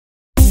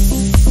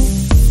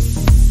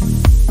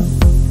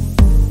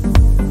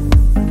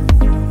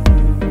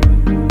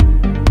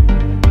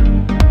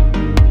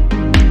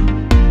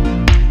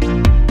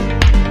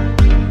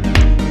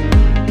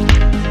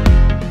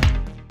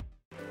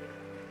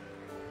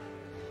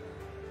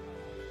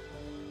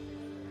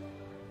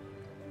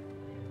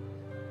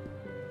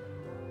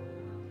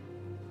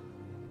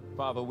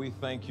Father, we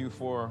thank you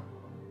for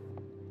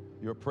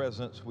your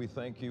presence. We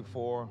thank you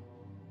for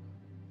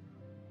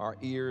our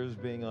ears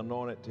being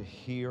anointed to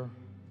hear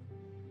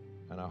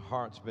and our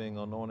hearts being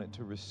anointed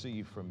to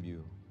receive from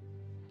you.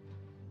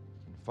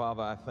 And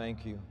Father, I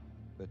thank you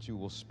that you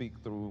will speak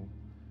through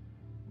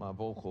my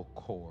vocal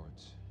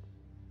cords,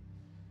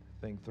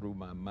 think through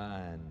my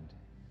mind.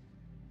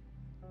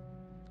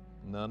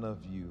 None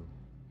of you,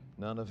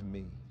 none of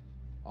me,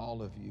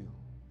 all of you.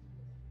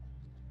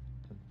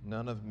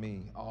 None of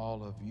me,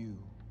 all of you.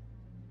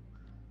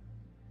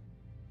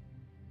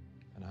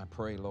 And I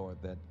pray, Lord,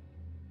 that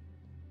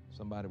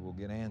somebody will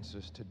get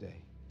answers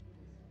today.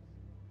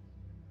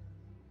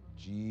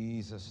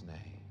 Jesus'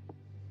 name.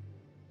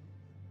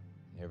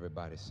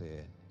 Everybody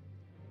said,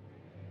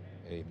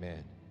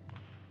 amen.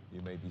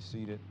 You may be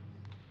seated.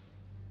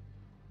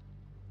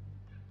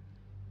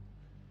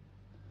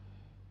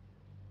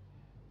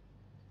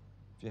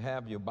 If you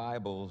have your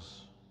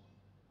Bibles,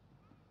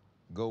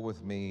 go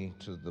with me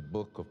to the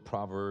book of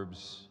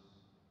Proverbs,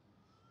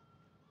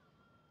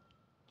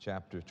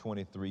 chapter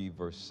 23,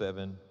 verse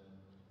 7.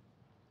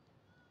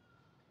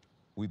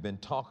 We've been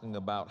talking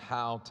about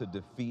how to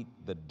defeat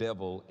the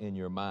devil in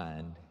your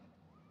mind.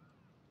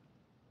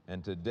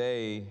 And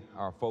today,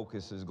 our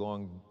focus is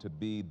going to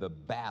be the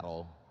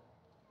battle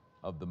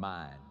of the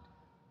mind.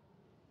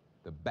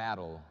 The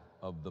battle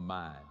of the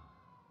mind.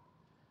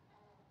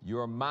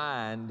 Your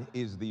mind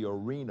is the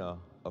arena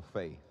of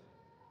faith.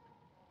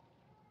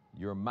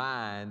 Your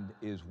mind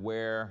is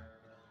where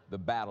the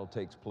battle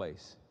takes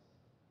place.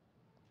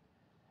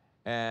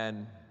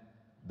 And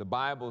the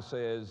Bible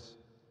says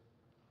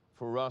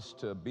for us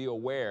to be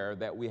aware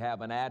that we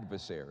have an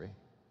adversary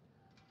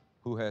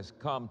who has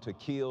come to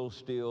kill,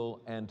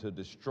 steal, and to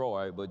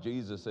destroy. But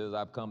Jesus says,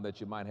 I've come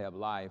that you might have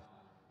life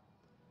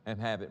and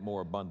have it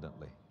more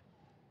abundantly.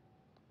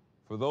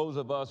 For those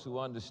of us who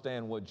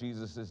understand what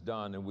Jesus has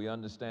done and we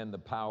understand the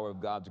power of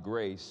God's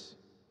grace,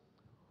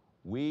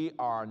 we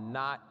are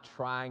not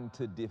trying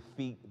to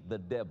defeat the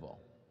devil.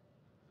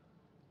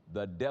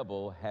 The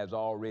devil has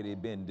already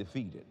been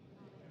defeated.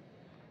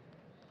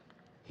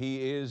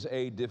 He is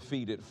a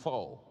defeated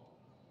foe.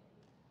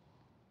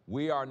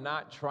 We are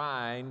not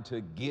trying to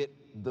get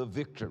the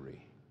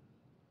victory.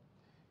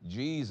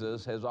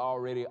 Jesus has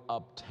already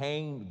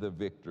obtained the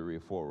victory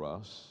for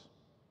us.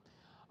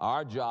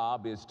 Our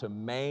job is to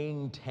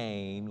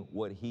maintain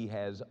what he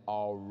has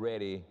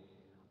already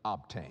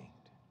obtained.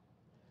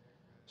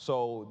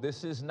 So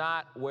this is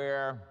not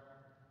where,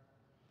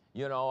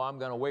 I'm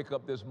going to wake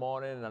up this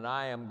morning and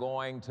I am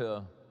going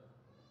to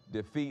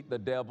defeat the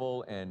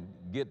devil and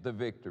get the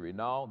victory.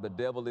 No, the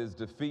devil is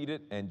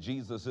defeated and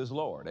Jesus is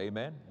Lord.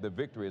 Amen? The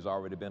victory has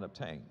already been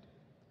obtained.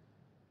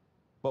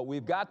 But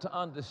we've got to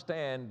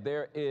understand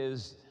there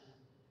is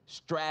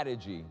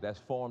strategy that's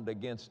formed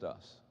against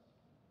us.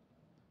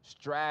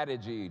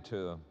 Strategy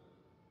to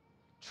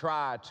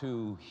try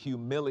to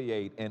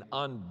humiliate and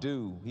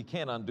undo. He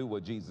can't undo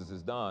what Jesus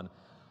has done,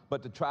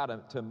 but to try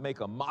to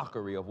make a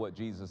mockery of what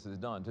Jesus has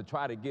done, to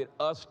try to get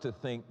us to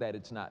think that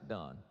it's not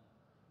done.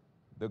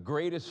 The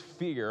greatest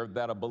fear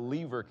that a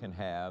believer can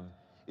have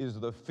is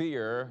the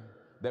fear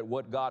that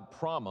what God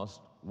promised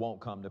won't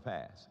come to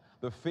pass.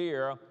 The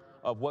fear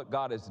of what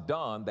God has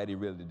done that he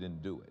really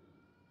didn't do it.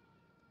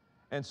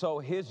 And so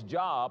his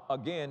job,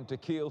 again, to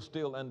kill,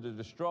 steal, and to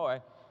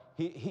destroy,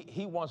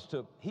 he wants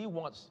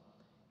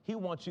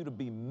you to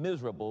be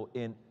miserable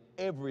in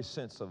every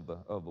sense of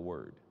the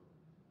word.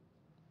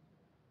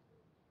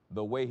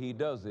 The way he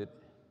does it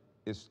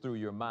is through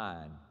your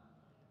mind,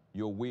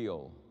 your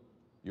will,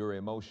 your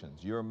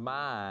emotions. Your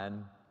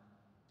mind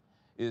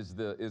is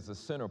the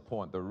center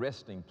point, the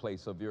resting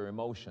place of your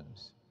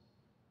emotions.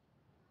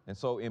 And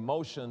so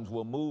emotions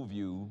will move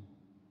you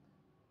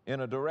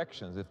in a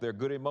direction. If they're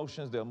good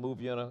emotions, they'll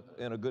move you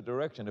in a good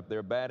direction. If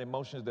they're bad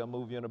emotions, they'll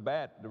move you in a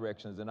bad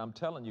directions. And I'm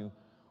telling you,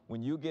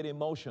 when you get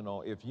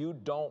emotional, if you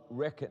don't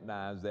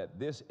recognize that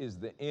this is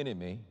the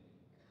enemy,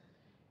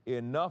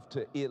 enough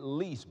to at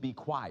least be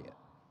quiet.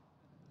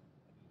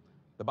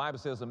 The Bible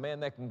says a man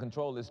that can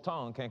control his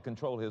tongue can't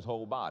control his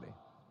whole body.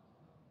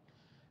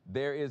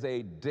 There is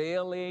a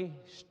daily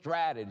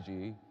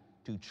strategy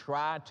to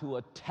try to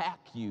attack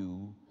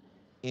you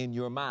in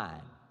your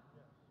mind.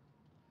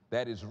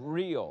 That is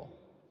real,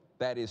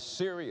 that is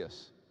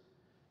serious,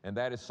 and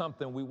that is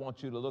something we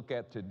want you to look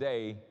at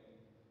today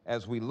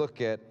as we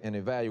look at and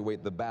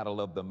evaluate the battle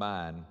of the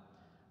mind.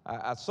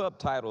 I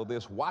subtitled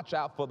this, Watch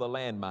Out for the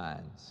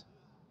Landmines.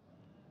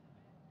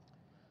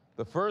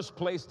 The first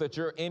place that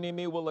your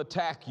enemy will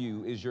attack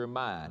you is your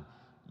mind.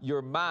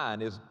 Your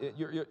mind is,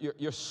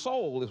 your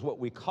soul is what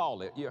we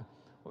call it.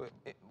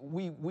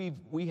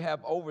 We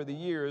have over the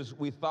years,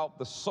 we thought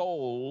the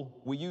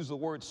soul, we use the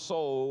word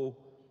soul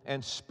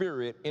and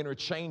spirit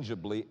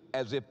interchangeably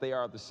as if they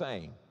are the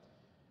same.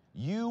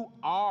 You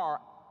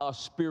are a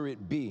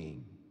spirit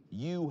being.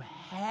 You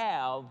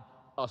have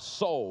a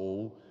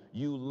soul.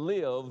 You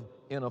live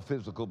in a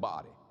physical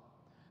body.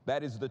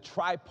 That is the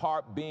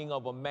tripart being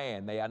of a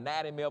man, the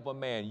anatomy of a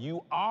man.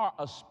 You are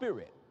a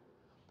spirit.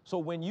 So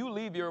when you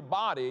leave your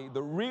body,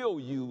 the real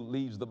you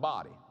leaves the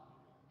body.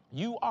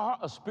 You are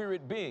a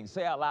spirit being.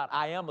 Say out loud,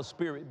 I am a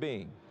spirit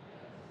being.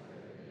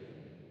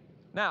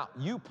 Now,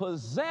 you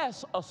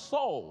possess a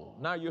soul.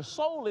 Now, your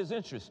soul is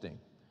interesting.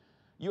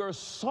 Your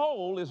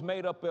soul is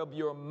made up of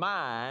your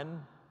mind,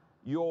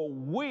 your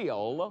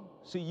will.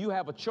 See, you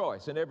have a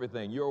choice in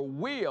everything. Your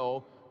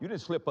will, you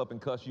didn't slip up and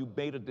cuss. You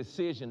made a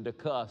decision to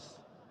cuss.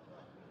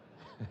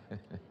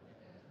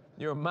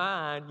 Your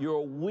mind,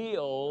 your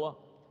will,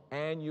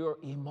 and your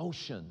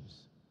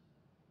emotions.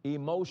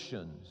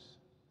 Emotions.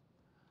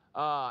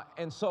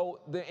 And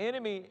so the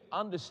enemy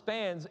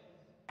understands,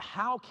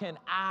 how can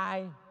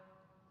I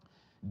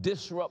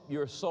disrupt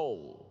your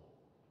soul,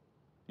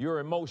 your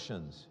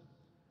emotions,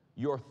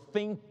 your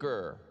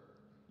thinker,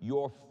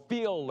 your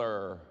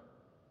feeler,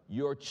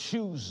 your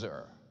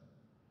chooser?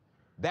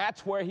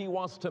 That's where he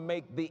wants to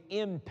make the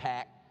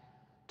impact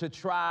to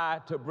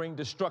try to bring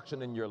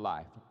destruction in your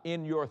life,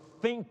 in your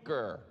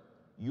thinker,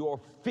 your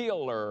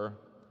feeler,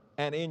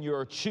 and in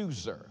your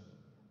chooser.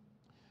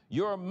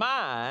 Your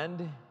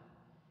mind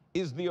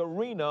is the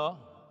arena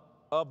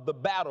of the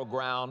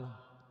battleground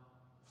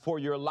for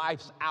your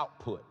life's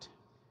output.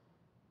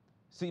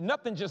 See,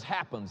 nothing just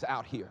happens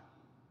out here.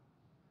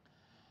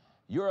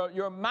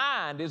 Your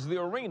mind is the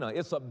arena.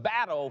 It's a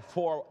battle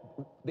for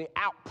the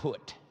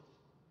output.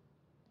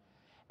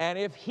 And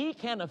if he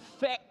can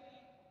affect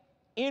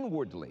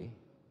inwardly,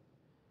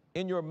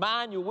 in your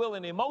mind, your will,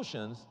 and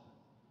emotions,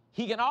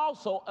 he can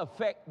also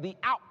affect the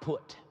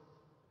output.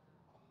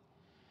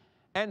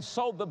 And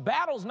so the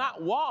battle's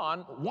not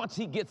won once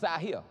he gets out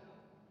here.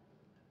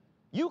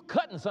 You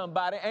cutting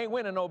somebody ain't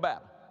winning no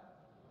battle.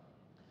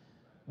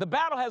 The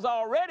battle has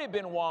already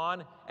been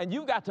won, and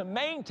you got to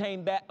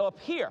maintain that up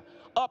here.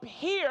 Up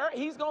here,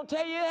 he's going to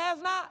tell you it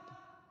has not.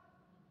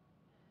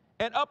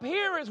 And up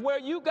here is where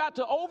you got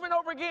to over and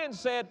over again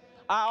said,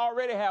 I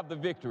already have the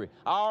victory.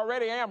 I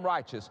already am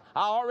righteous.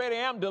 I already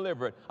am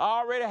delivered. I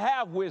already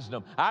have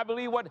wisdom. I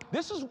believe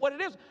this is what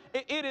it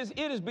is.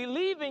 It is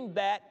believing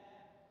that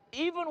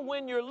even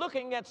when you're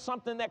looking at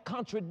something that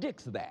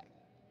contradicts that.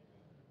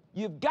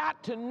 You've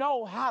got to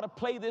know how to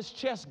play this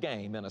chess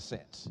game in a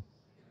sense.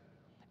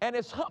 And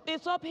it's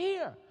up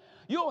here.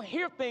 You'll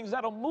hear things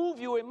that'll move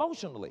you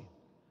emotionally.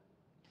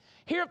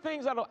 Hear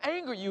things that'll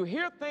anger you.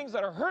 Hear things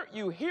that'll hurt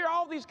you. Hear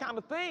all these kind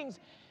of things.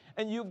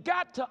 And you've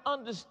got to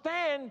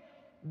understand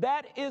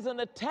that is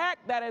an attack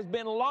that has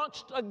been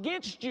launched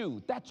against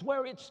you. That's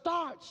where it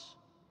starts.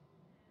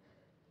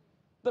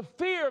 The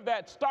fear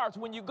that starts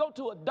when you go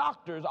to a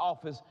doctor's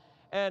office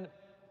and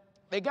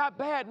they got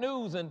bad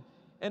news and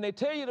they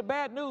tell you the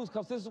bad news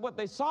because this is what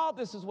they saw,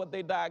 this is what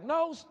they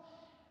diagnosed,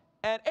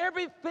 and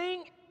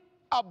everything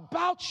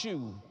about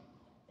you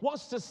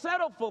wants to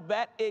settle for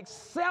that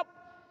except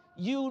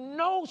you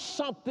know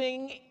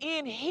something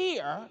in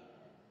here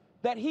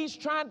that he's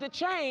trying to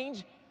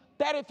change,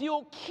 that if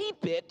you'll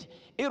keep it,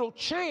 it'll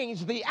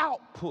change the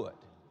output.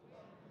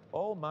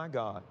 Oh my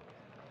God.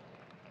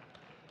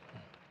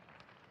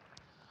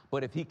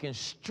 But if he can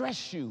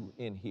stress you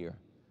in here,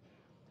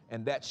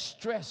 and that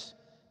stress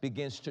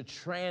begins to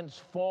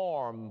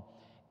transform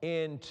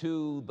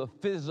into the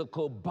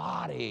physical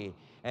body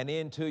and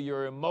into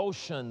your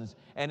emotions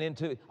and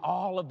into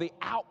all of the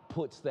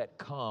outputs that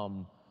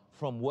come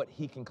from what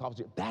he can cause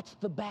you. That's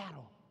the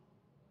battle.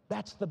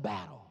 That's the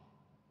battle.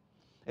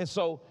 And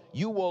so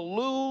you will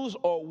lose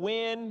or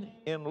win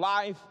in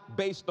life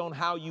based on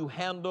how you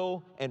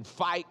handle and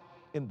fight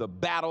in the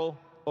battle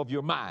of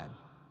your mind.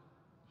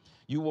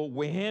 You will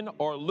win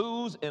or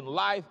lose in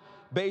life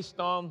based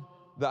on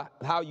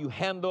how you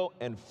handle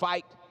and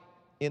fight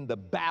in the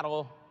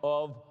battle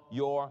of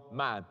your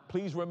mind.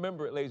 Please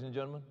remember it, ladies and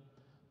gentlemen.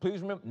 Please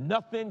remember,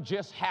 nothing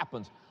just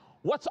happens.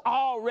 What's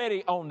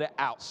already on the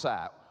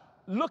outside?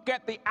 Look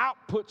at the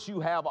outputs you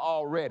have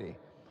already.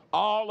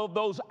 All of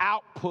those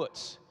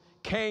outputs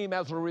came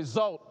as a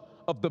result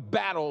of the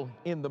battle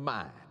in the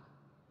mind.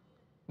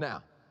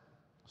 Now,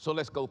 so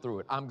let's go through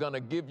it. I'm going to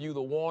give you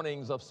the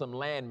warnings of some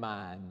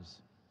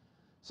landmines,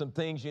 some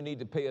things you need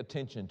to pay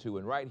attention to.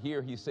 And right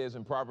here he says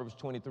in Proverbs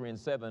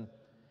 23:7,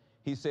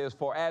 he says,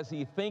 for as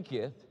he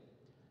thinketh,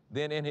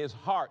 then in his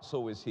heart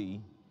so is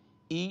he.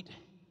 Eat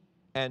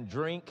and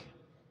drink,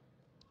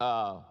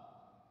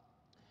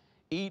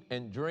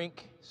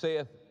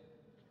 saith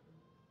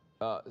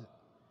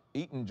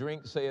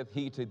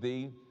he to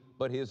thee,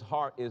 but his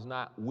heart is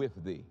not with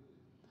thee.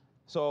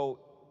 So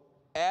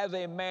as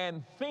a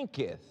man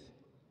thinketh,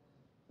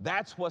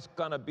 that's what's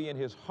going to be in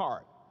his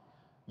heart.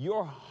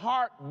 Your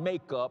heart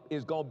makeup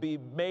is going to be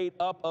made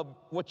up of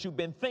what you've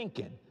been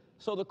thinking.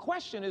 So the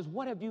question is,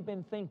 what have you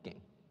been thinking?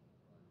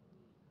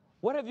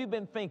 What have you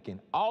been thinking?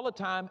 All the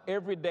time,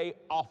 every day,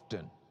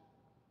 often.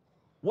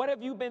 What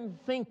have you been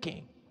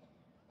thinking?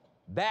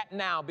 That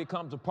now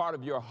becomes a part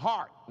of your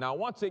heart. Now,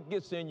 once it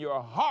gets in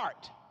your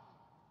heart,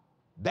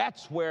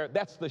 that's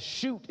the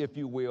chute, if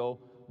you will,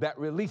 that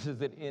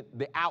releases it in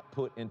the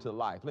output into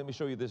life. Let me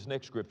show you this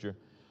next scripture.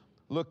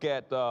 Look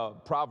at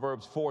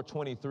Proverbs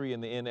 4:23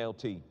 in the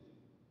NLT.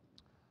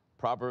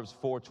 Proverbs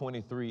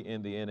 4:23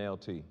 in the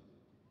NLT.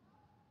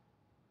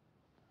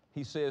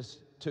 He says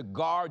to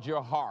guard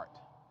your heart.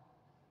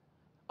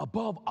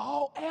 above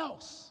all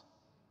else.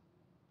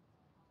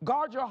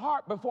 Guard your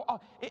heart before,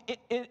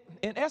 in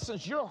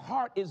essence, your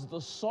heart is the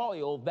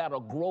soil that'll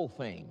grow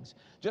things.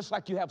 Just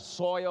like you have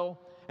soil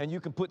and you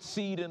can put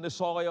seed in the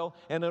soil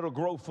and it'll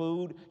grow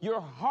food.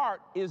 Your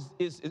heart is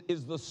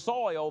the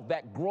soil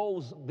that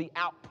grows the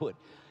output.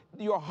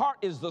 Your heart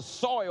is the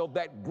soil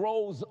that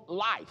grows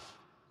life.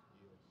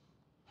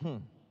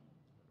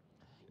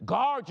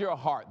 Guard your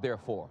heart,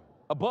 therefore,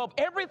 above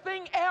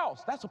everything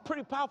else. That's a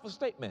pretty powerful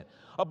statement.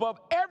 Above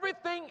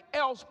everything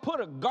else, put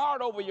a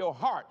guard over your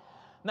heart.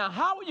 Now,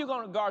 how are you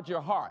going to guard your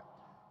heart?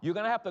 You're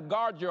going to have to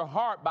guard your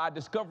heart by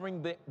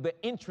discovering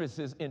the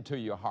entrances into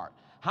your heart.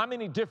 How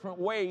many different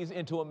ways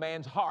into a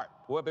man's heart?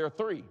 Well, there are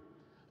three.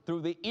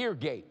 Through the ear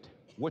gate,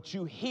 what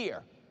you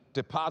hear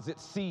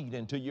deposits seed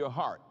into your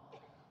heart.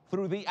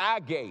 Through the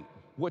eye gate,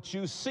 what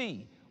you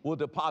see will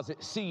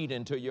deposit seed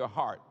into your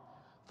heart.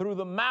 Through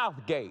the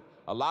mouth gate,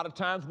 a lot of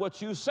times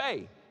what you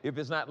say, if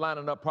it's not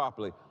lining up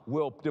properly,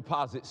 will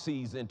deposit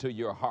seeds into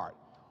your heart.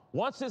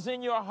 Once it's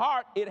in your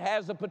heart, it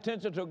has the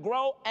potential to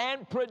grow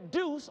and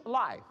produce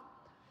life.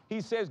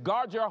 He says,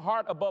 guard your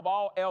heart above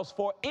all else,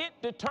 for it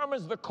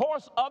determines the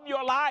course of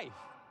your life.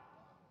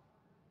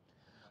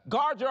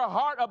 Guard your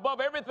heart above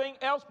everything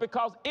else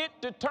because it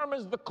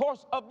determines the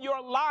course of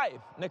your life.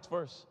 Next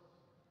verse.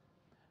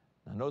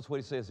 Now notice what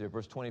he says here,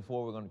 verse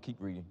 24, we're going to keep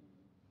reading.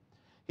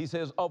 He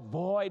says,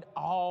 avoid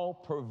all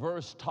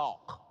perverse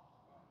talk.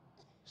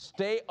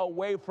 Stay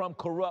away from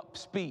corrupt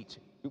speech.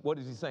 What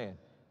is he saying?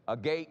 A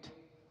gate,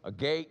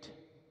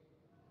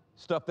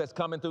 stuff that's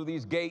coming through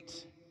these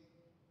gates.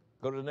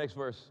 Go to the next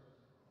verse.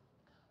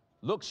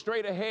 Look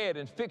straight ahead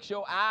and fix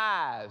your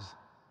eyes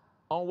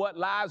on what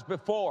lies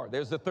before.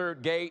 There's the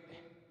third gate.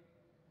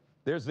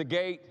 There's the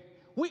gate.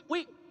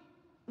 We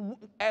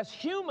as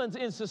humans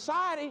in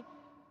society,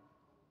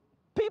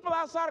 people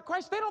outside of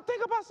Christ, they don't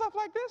think about stuff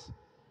like this.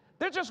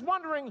 They're just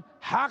wondering,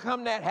 how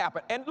come that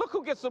happened? And look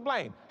who gets the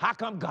blame. How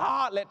come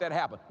God let that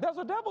happen? There's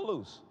a devil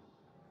loose.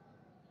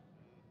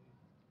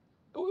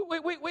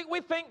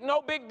 We think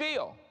no big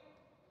deal.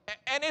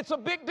 And it's a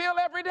big deal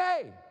every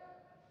day.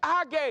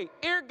 Eye gate,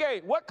 ear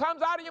gate, what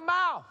comes out of your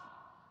mouth?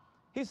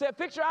 He said,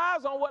 fix your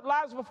eyes on what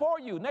lies before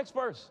you. Next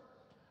verse.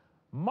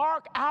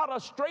 Mark out a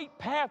straight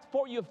path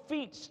for your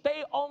feet.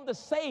 Stay on the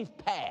safe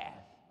path.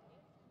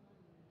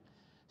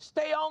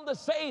 Stay on the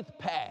safe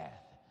path.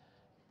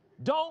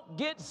 Don't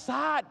get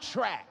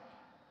sidetracked.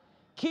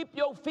 Keep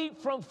your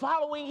feet from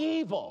following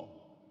evil.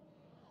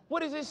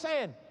 What is he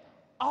saying?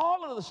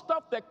 All of the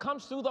stuff that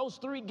comes through those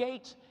three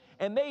gates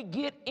and they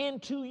get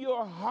into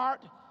your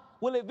heart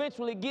will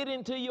eventually get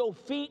into your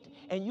feet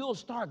and you'll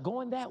start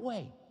going that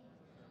way.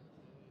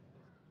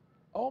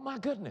 Oh my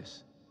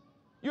goodness.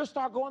 You'll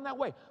start going that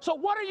way. So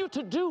what are you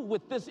to do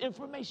with this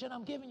information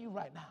I'm giving you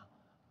right now?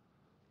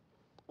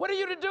 What are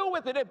you to do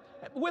with it?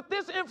 With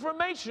this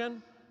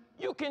information,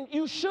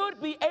 you should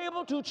be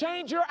able to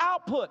change your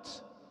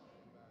outputs.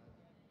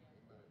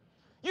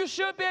 You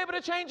should be able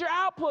to change your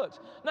outputs.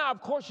 Now,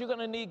 of course, you're going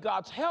to need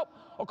God's help.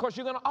 Of course,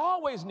 you're going to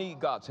always need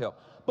God's help.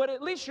 But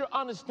at least you're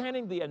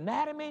understanding the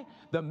anatomy,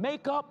 the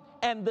makeup,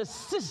 and the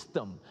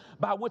system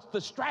by which the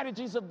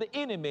strategies of the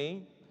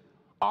enemy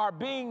are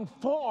being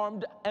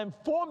formed and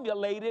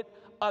formulated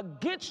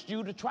against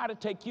you to try to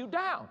take you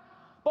down.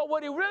 But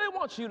what he really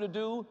wants you to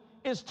do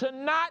is to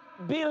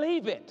not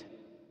believe it.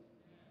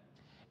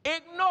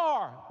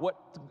 Ignore what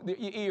your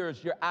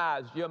ears, your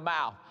eyes, your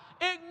mouth.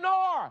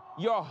 Ignore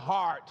your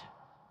heart.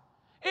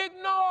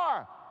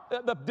 Ignore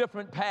the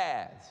different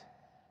paths.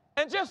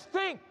 And just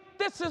think,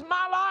 this is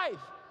my life.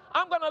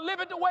 I'm going to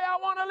live it the way I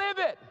want to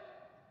live it.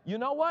 You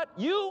know what?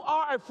 You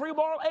are a free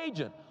moral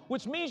agent,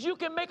 which means you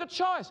can make a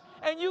choice,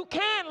 and you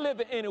can live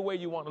it any way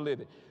you want to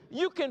live it.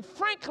 You can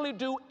frankly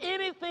do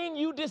anything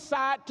you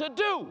decide to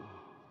do,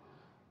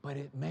 but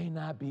it may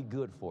not be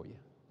good for you.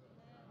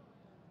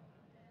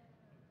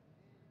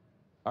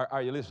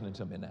 Are you listening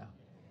to me now?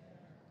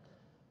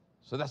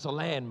 So that's a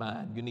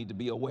landmine you need to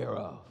be aware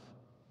of.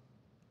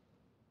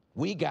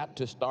 We got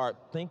to start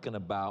thinking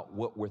about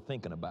what we're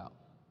thinking about.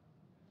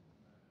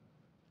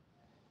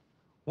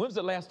 When's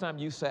the last time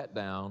you sat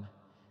down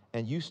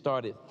and you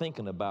started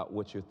thinking about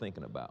what you're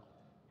thinking about?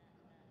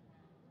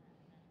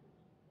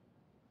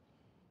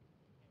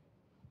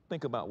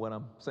 Think about what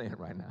I'm saying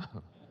right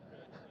now.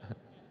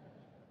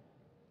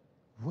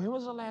 When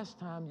was the last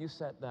time you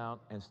sat down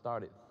and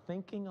started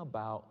thinking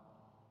about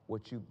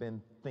what you've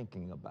been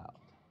thinking about?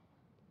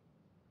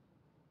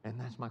 And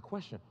that's my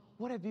question.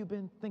 What have you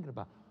been thinking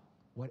about?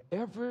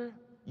 Whatever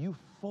you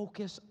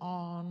focus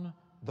on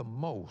the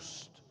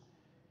most,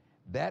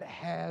 that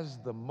has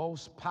the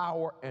most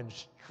power and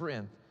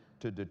strength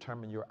to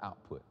determine your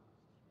output.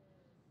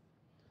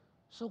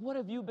 So what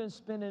have you been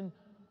spending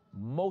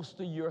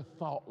most of your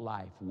thought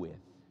life with?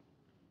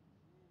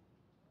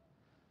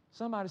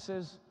 Somebody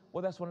says,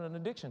 well, that's where an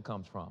addiction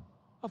comes from.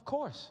 Of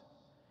course.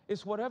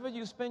 It's whatever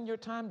you spend your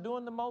time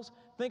doing the most,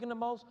 thinking the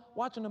most,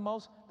 watching the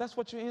most, that's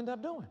what you end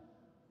up doing.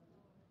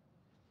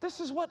 This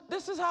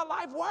is how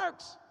life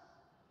works.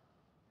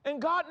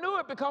 And God knew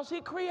it because he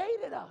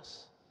created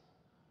us.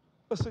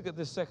 Let's look at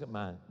this second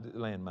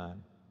landmine.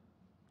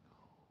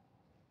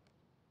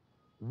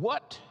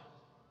 What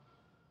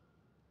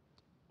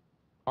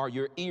are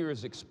your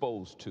ears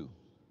exposed to?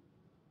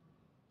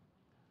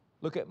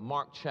 Look at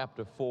Mark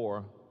chapter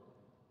 4,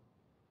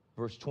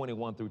 verse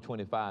 21 through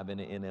 25 in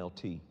the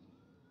NLT.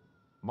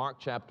 Mark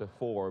chapter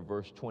 4,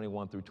 verse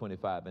 21 through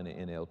 25 in the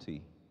NLT.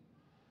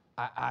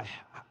 I've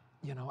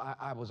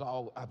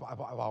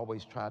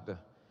always tried to,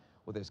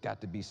 well, there's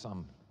got to be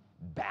some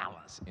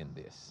balance in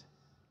this.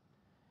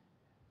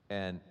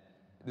 And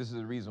this is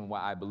the reason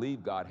why I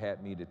believe God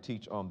had me to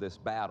teach on this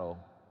battle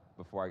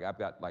before I've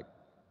got like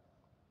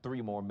 3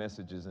 more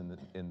messages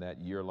in that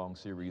year-long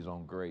series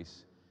on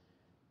grace.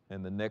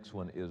 And the next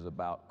one is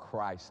about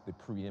Christ, the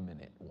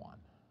preeminent one.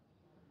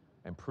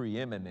 And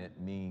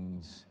preeminent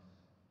means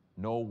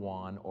no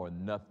one or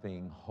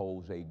nothing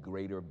holds a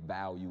greater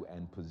value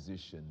and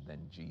position than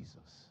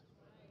Jesus.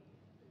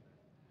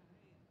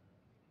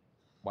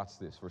 Watch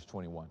this, verse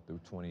 21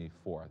 through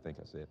 24, I think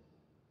I said.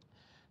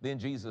 Then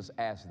Jesus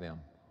asked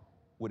them,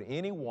 would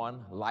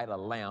anyone light a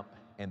lamp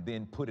and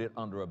then put it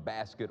under a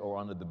basket or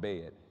under the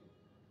bed?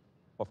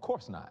 Of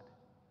course not.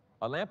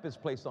 A lamp is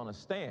placed on a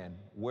stand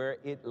where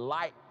its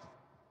light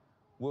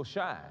will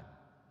shine.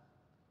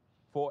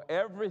 For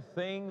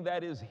everything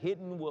that is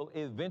hidden will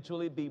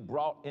eventually be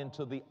brought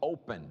into the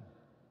open,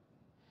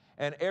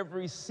 and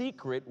every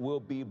secret will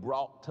be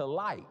brought to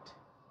light.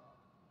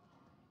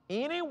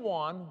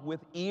 Anyone with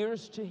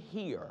ears to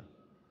hear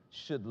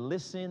should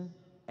listen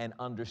and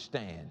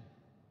understand.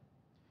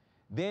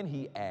 Then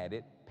he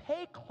added,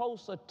 pay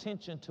close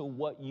attention to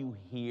what you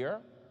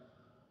hear.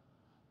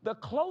 The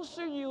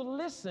closer you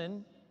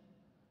listen,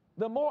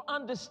 the more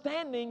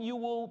understanding you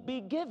will be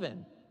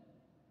given,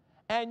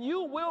 and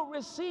you will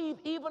receive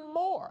even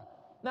more.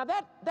 Now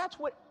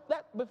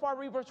before I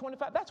read verse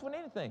 25, that's with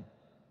anything.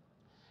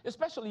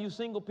 Especially you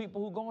single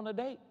people who go on a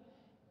date.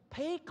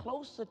 Pay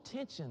close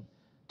attention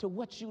to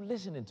what you're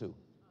listening to.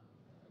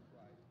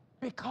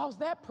 Because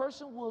that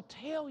person will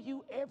tell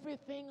you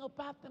everything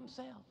about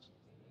themselves.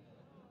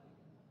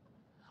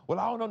 Well,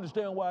 I don't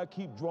understand why I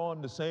keep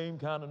drawing the same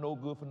kind of no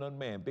good for none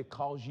man.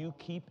 Because you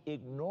keep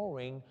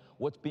ignoring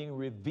what's being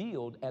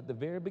revealed at the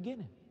very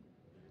beginning.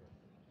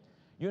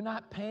 You're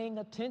not paying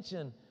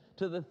attention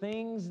to the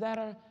things that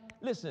are,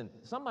 listen,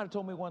 somebody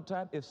told me one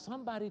time, if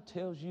somebody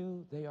tells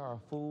you they are a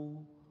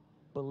fool,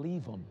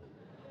 believe them.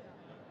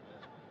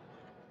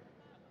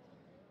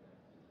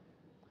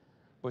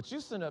 But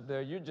you sit up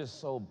there, you're just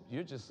so,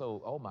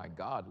 oh my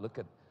God,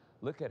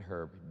 look at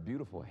her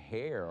beautiful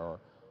hair, or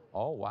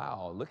oh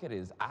wow, look at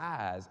his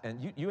eyes,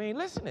 and you ain't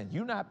listening.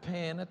 You're not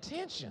paying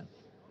attention.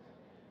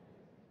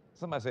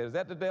 Somebody said, is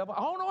that the devil? I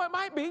don't know, it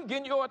might be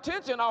getting your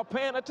attention off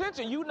paying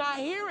attention. You're not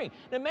hearing.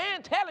 The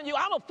man telling you,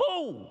 I'm a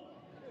fool.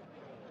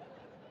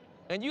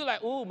 And you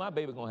like, ooh, my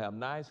baby gonna have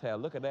nice hair.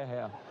 Look at that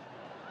hair.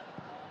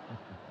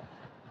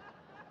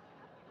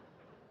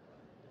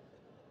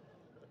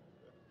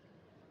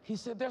 He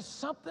said, there's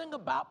something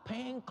about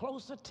paying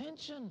close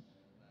attention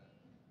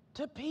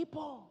to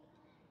people,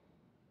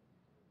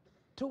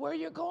 to where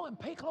you're going.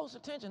 Pay close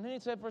attention. Then he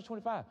said, verse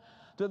 25,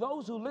 to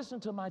those who listen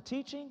to my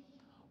teaching,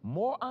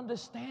 more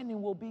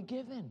understanding will be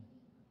given.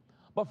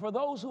 But for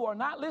those who are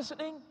not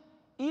listening,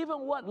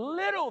 even what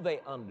little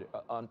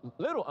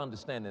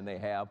understanding they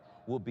have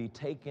will be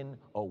taken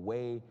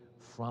away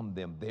from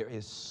them. There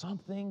is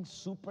something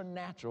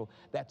supernatural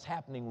that's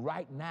happening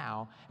right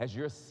now as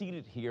you're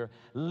seated here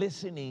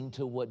listening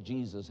to what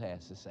Jesus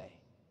has to say.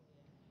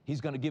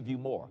 He's going to give you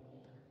more.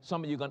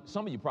 Some of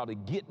you probably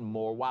getting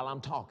more while I'm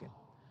talking.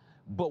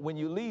 But when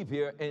you leave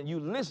here and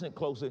you listen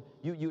closer,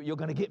 you're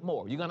going to get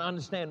more. You're going to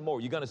understand more.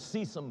 You're going to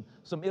see some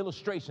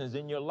illustrations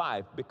in your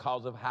life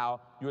because of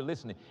how you're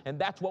listening. And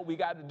that's what we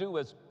got to do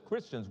as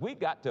Christians. We've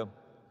got to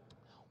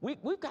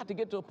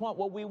get to a point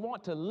where we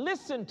want to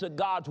listen to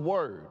God's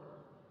word.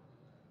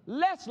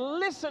 Let's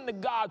listen to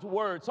God's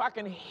word so I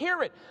can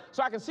hear it,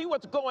 so I can see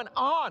what's going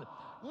on.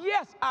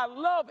 Yes, I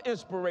love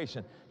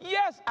inspiration.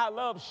 Yes, I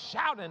love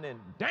shouting and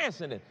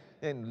dancing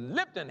and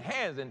lifting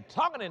hands and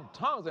talking in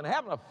tongues and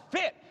having a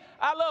fit.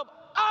 I love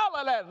all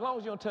of that, as long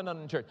as you don't tell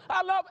nothing in church.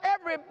 I love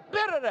every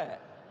bit of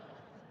that.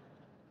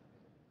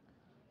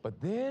 But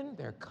then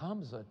there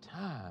comes a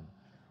time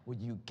where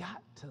you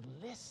got to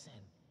listen.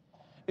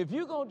 If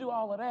you're going to do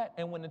all of that,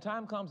 and when the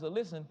time comes to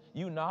listen,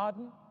 you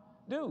nodding,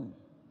 dude,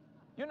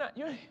 you're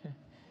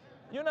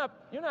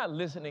not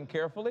listening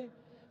carefully.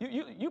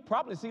 You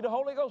probably see the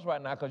Holy Ghost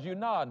right now because you're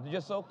nodding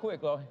just so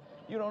quick, Lord.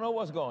 You don't know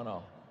what's going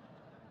on.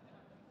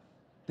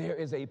 There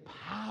is a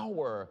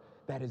power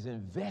that is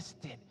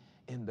invested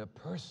in the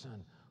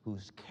person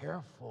who's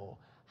careful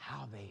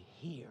how they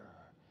hear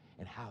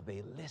and how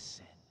they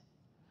listen.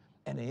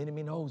 And the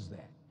enemy knows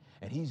that.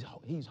 And he's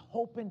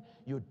hoping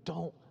you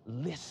don't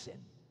listen.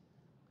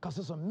 Because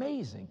it's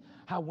amazing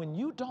how when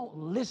you don't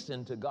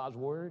listen to God's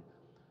word,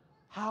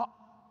 how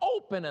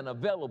open and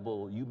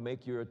available you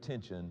make your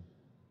attention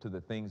to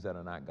the things that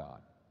are not God.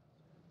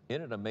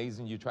 Isn't it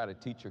amazing you try to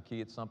teach your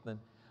kids something,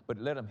 but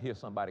let them hear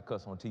somebody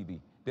cuss on TV.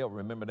 They'll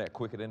remember that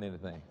quicker than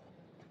anything.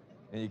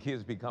 And your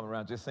kids be coming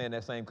around just saying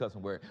that same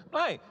cussing word.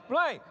 Blank,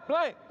 blank,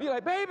 blank. Be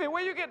like, baby,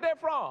 where you get that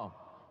from?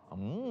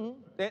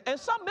 And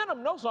some of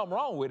them know something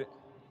wrong with it.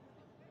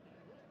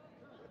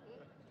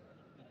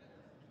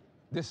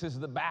 This is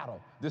the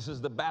battle. This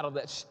is the battle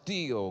that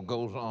still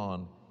goes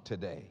on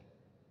today.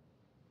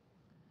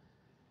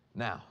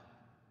 Now,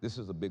 this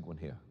is a big one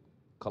here.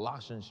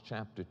 Colossians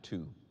chapter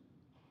 2,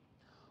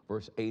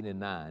 verse 8 and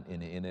 9 in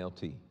the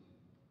NLT.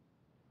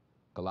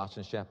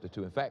 Colossians chapter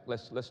 2. In fact,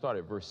 let's start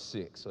at verse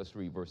 6. Let's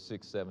read verse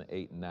 6, 7,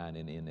 8, and 9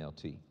 in the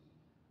NLT.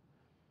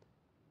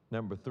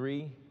 Number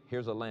 3,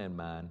 here's a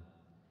landmine.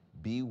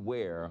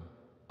 Beware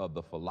of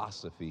the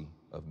philosophy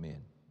of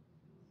men.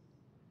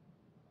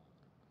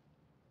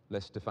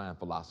 Let's define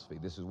philosophy.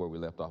 This is where we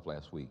left off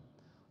last week.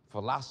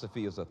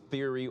 Philosophy is a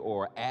theory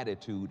or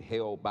attitude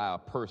held by a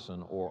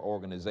person or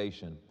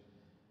organization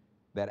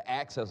that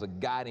acts as a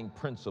guiding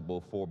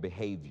principle for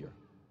behavior.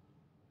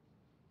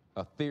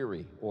 A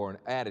theory or an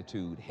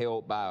attitude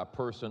held by a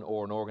person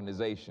or an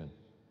organization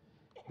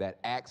that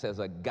acts as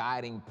a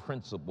guiding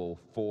principle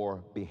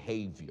for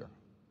behavior.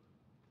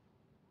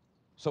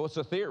 So it's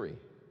a theory.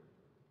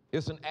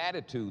 It's an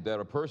attitude that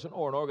a person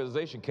or an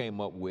organization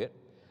came up with.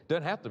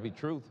 Doesn't have to be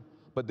truth,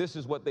 but this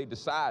is what they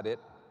decided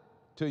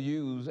to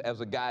use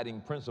as a guiding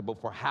principle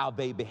for how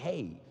they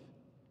behave.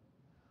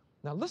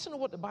 Now listen to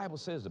what the Bible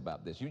says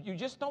about this. You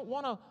just don't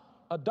want to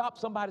adopt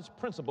somebody's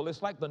principle.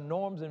 It's like the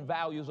norms and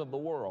values of the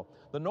world.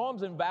 The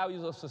norms and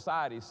values of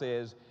society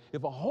says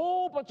if a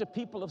whole bunch of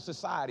people of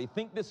society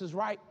think this is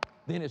right,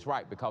 then it's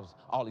right because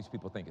all these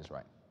people think it's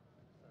right.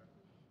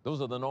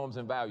 Those are the norms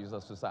and values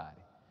of society.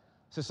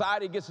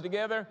 Society gets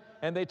together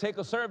and they take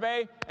a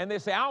survey and they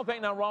say, I don't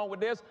think nothing wrong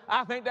with this.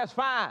 I think that's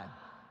fine.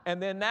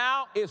 And then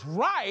now it's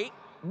right,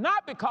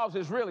 not because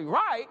it's really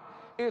right.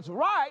 It's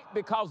right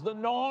because the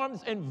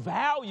norms and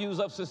values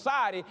of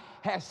society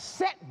has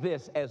set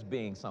this as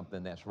being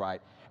something that's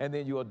right. And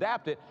then you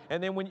adapt it.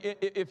 And then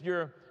if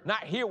you're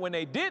not here when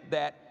they did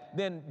that,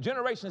 then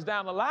generations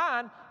down the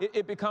line,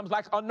 it becomes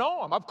like a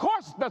norm. Of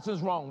course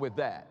nothing's wrong with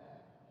that.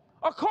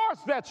 Of course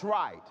that's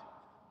right.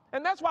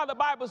 And that's why the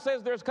Bible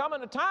says there's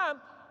coming a time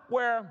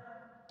where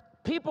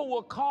people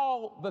will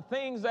call the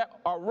things that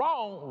are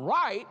wrong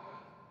right,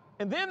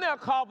 and then they'll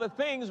call the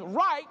things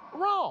right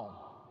wrong.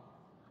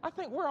 I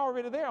think we're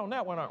already there on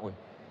that one, aren't we?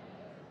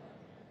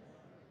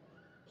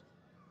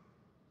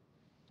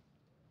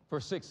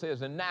 Verse 6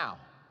 says, and now,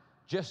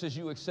 just as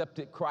you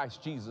accepted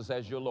Christ Jesus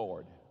as your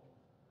Lord,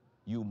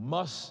 you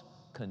must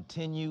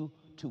continue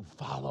to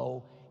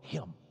follow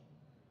him.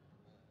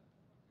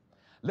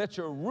 Let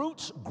your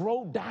roots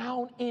grow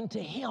down into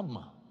him.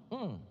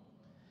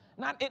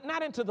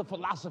 Not into the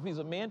philosophies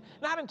of men,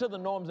 not into the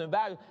norms and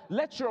values.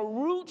 Let your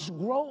roots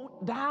grow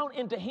down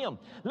into him.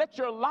 Let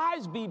your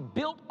lives be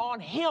built on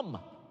him.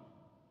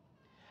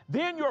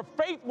 Then your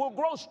faith will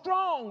grow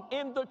strong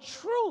in the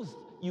truth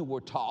you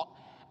were taught,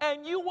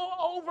 and you will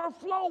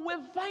overflow with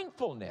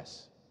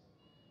thankfulness.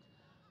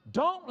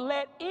 Don't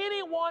let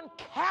anyone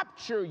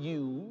capture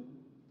you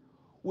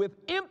with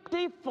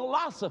empty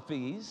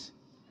philosophies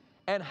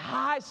and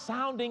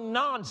high-sounding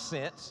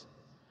nonsense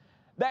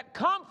that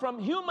come from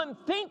human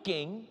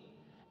thinking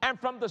and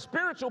from the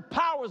spiritual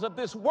powers of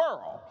this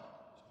world.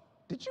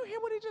 Did you hear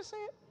what he just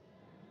said?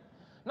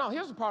 Now,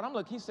 here's the part I'm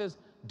looking. He says,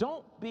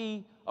 don't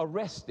be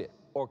arrested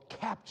or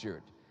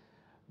captured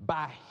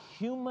by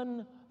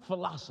human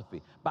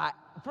philosophy.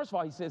 First of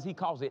all, he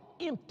calls it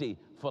empty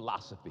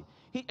philosophy.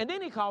 And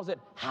then he calls it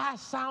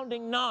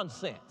high-sounding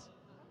nonsense.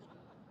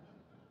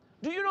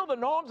 Do you know the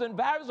norms and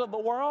values of the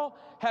world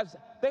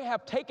they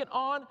have taken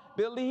on,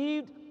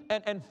 believed,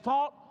 and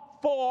fought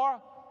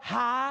for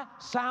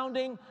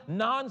high-sounding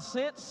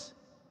nonsense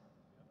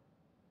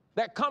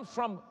that comes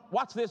from,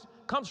 watch this,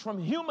 comes from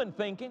human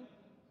thinking.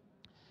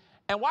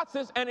 And watch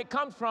this, and it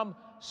comes from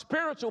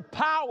spiritual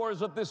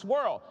powers of this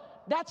world.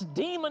 That's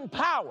demon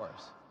powers.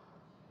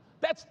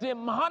 That's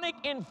demonic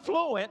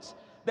influence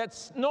that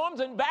norms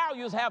and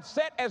values have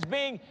set as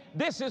being,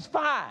 this is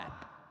fine.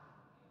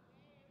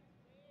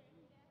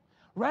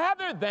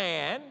 Rather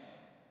than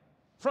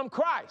from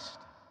Christ.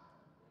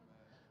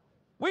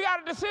 We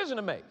got a decision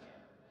to make.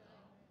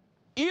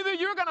 Either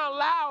you're going to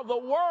allow the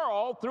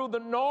world, through the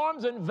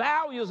norms and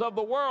values of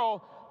the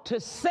world, to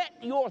set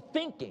your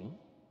thinking.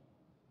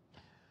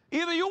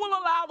 Either you will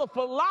allow the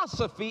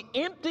philosophy,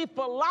 empty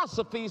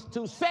philosophies,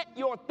 to set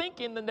your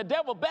thinking, then the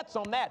devil bets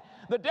on that.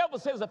 The devil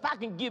says, if I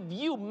can give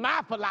you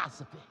my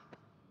philosophy,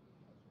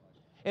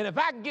 and if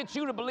I can get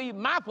you to believe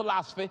my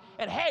philosophy,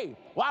 and hey,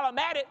 while I'm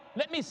at it,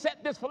 let me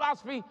set this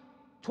philosophy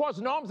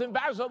towards norms and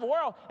values of the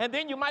world, and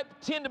then you might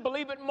tend to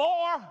believe it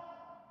more.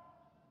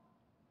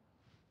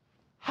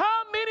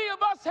 How many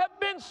of us have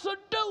been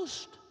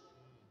seduced,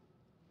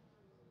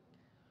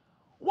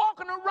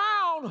 walking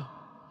around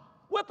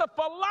with a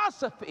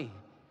philosophy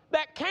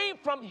that came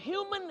from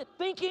human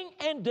thinking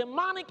and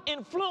demonic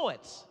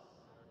influence?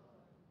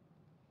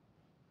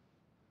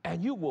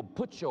 And you will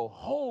put your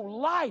whole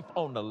life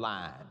on the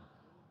line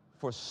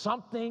for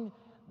something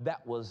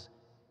that was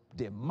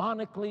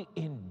demonically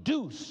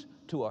induced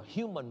to a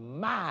human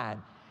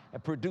mind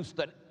and produced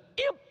an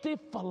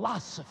empty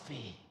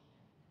philosophy.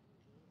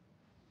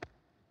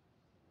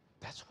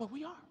 That's what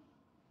we are.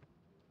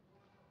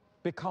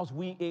 Because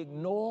we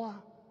ignore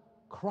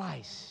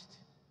Christ.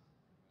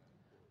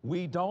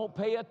 We don't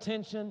pay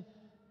attention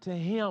to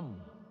Him.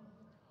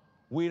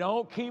 We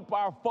don't keep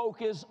our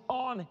focus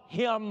on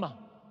Him.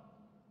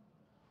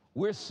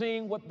 We're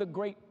seeing what the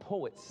great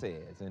poet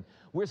says, and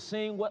we're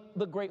seeing what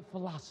the great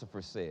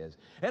philosopher says.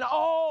 And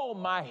oh,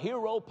 my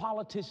hero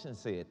politician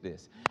said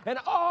this. And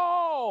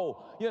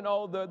oh, you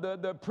know,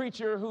 the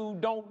preacher who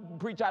don't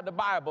preach out the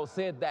Bible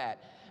said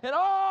that. And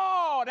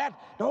oh,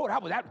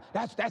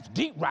 that's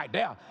deep right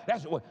there.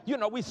 That's what, you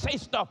know, we say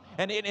stuff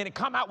and it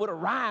come out with a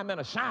rhyme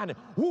and a shine. And,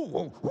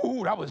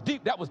 ooh, that was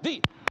deep, that was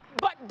deep.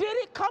 But did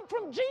it come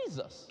from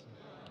Jesus?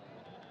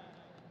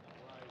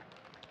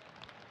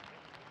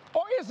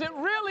 Or is it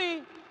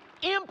really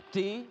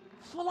empty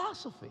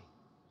philosophy?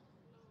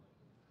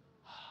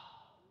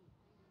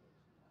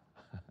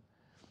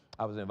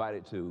 I was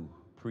invited to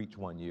preach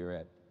one year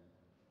at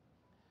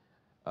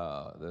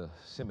the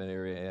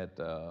seminary at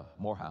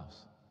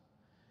Morehouse.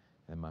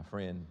 And my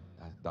friend,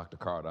 Dr.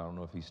 Carter, I don't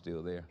know if he's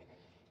still there,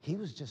 he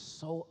was just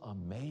so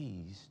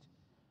amazed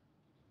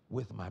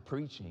with my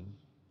preaching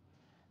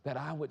that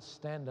I would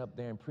stand up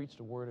there and preach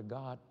the Word of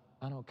God.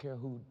 I don't care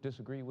who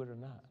disagreed with it or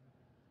not.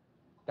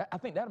 I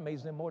think that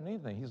amazed him more than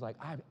anything. He's like,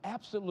 I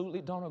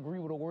absolutely don't agree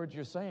with the words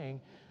you're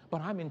saying,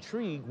 but I'm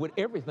intrigued with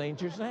everything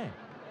you're saying.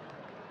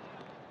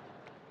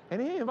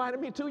 And he invited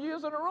me 2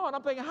 years in a row, and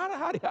I'm thinking,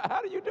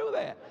 how do you do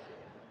that?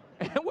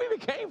 And we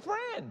became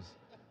friends.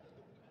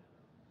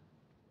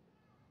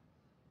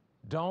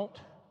 Don't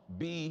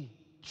be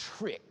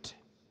tricked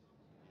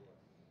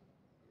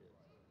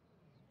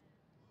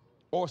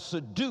or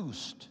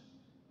seduced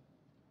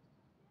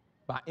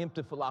by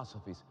empty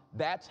philosophies.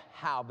 That's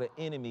how the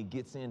enemy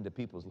gets into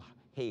people's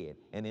head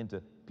and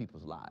into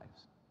people's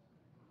lives.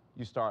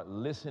 You start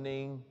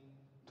listening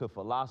to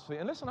philosophy.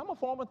 And listen, I'm a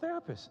former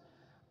therapist.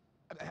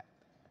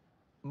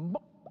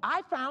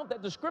 I found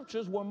that the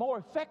scriptures were more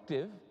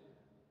effective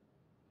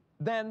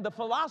than the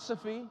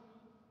philosophy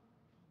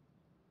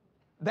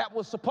that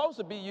was supposed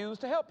to be used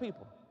to help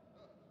people.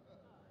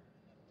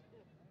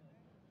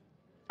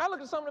 I look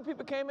at some of the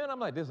people came in, I'm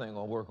like, this ain't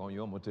gonna work on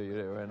you, I'm gonna tell you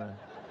that right now.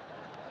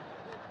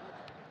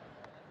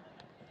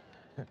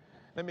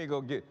 Let me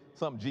go get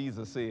something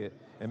Jesus said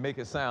and make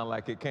it sound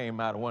like it came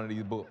out of one of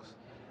these books.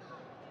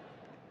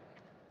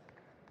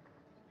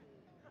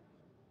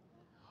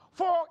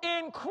 For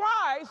in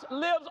Christ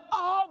lives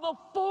all the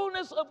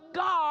fullness of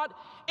God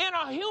in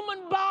a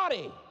human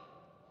body.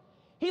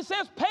 He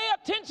says, pay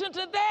attention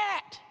to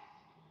that.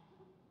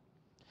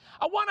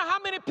 I wonder how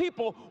many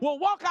people will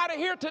walk out of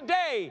here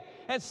today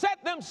and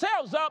set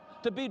themselves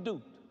up to be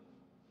duped.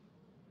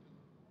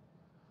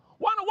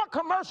 Wonder what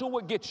commercial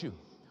will get you.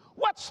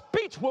 What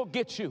speech will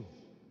get you?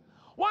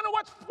 I wonder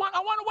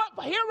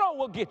what hero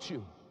will get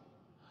you.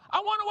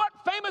 I wonder what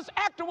famous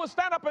actor will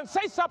stand up and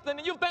say something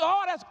and you think,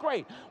 oh, that's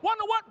great.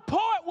 Wonder what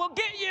poet will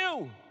get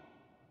you.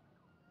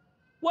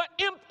 What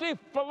empty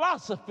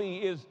philosophy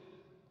is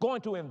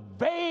going to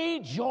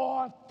invade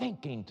your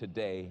thinking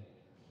today,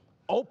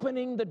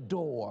 opening the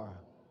door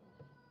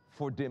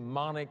for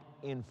demonic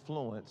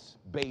influence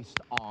based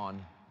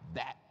on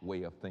that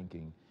way of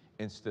thinking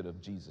instead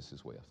of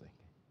Jesus' way of thinking.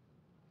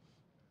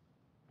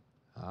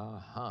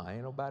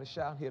 Ain't nobody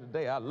shouting here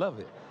today. I love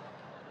it.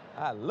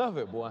 I love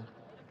it, boy.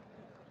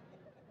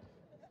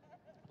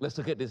 Let's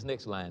look at this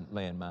next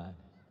landmine.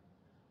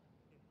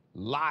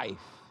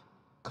 Life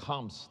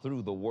comes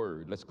through the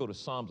word. Let's go to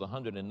Psalms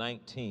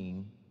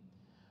 119,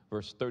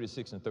 verse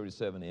 36 and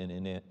 37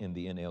 in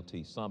the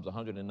NLT. Psalms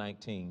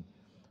 119,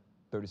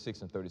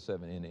 36 and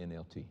 37 in the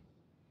NLT.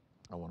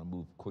 I want to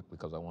move quickly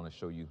because I want to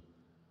show you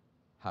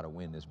how to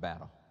win this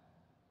battle.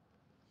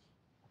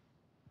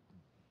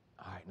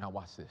 All right, now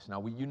watch this. Now,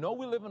 we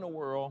live in a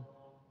world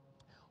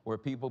where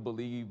people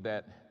believe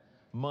that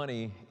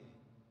money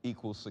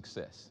equals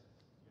success.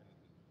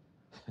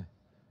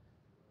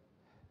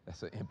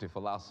 That's an empty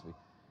philosophy.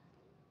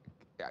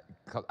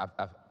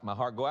 My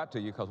heart go out to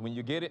you because when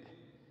you get it,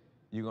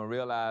 you're going to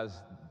realize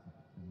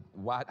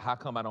how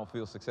come I don't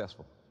feel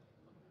successful.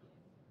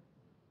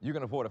 You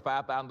can afford a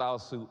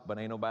 $5,000 suit, but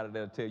ain't nobody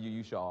there to tell you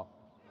you sharp.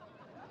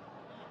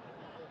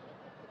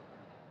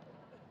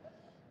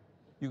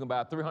 You can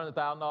buy a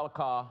 $300,000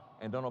 car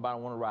and don't nobody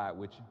want to ride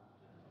with you.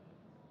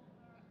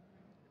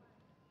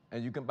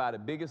 And you can buy the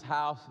biggest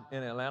house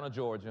in Atlanta,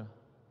 Georgia,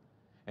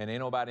 and ain't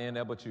nobody in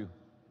there but you,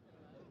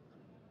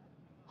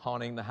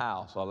 haunting the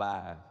house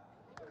alive.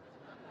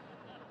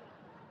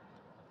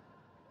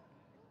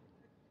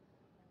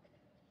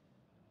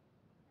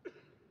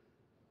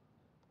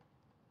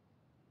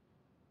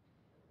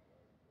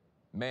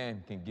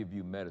 Man can give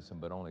you medicine,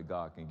 but only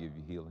God can give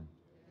you healing.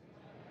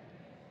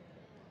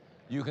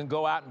 You can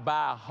go out and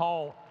buy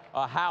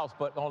a house,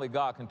 but only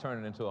God can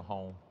turn it into a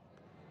home.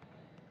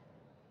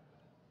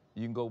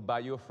 You can go buy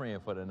you a friend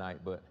for the night,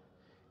 but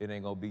it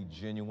ain't gonna be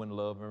genuine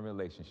love and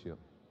relationship.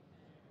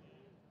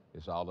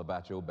 It's all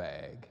about your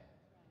bag.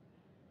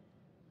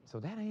 So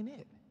that ain't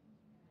it.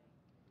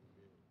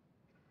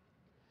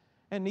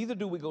 And neither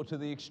do we go to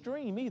the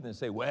extreme either and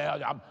say,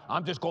 well,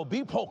 I'm just going to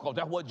be poor because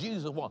that's what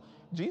Jesus wants.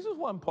 Jesus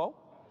wasn't poor.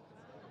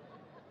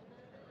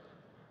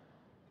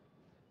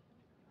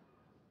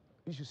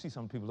 You should see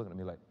some people looking at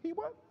me like, he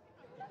what?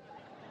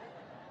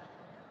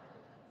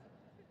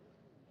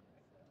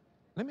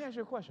 Let me ask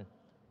you a question.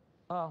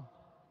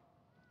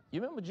 You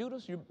remember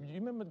Judas? You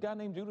remember the guy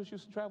named Judas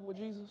used to travel with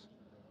Jesus?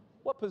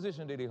 What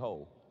position did he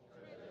hold?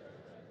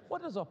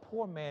 What does a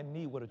poor man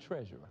need with a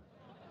treasurer?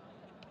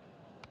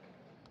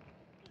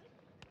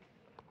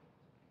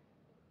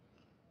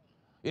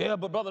 Yeah,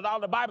 but brother, all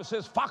the Bible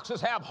says foxes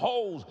have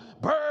holes,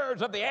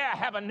 birds of the air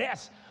have a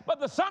nest, but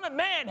the Son of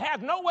Man has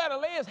nowhere to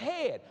lay his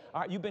head.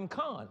 All right, you've been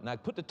conned. Now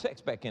put the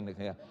text back in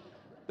there.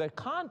 The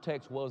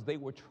context was they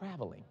were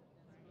traveling.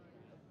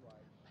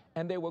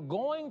 And they were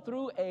going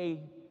through a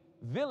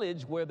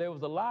village where there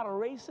was a lot of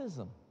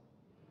racism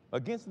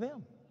against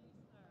them.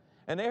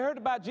 And they heard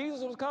about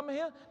Jesus was coming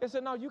here. They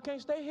said, no, you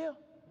can't stay here.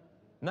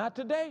 Not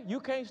today. You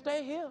can't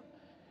stay here.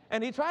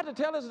 And he tried to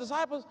tell his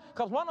disciples,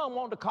 because one of them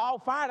wanted to call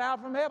fire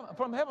down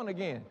from heaven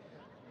again.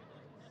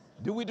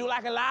 Do we do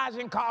like Elijah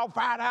and call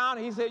fire down?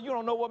 And he said, you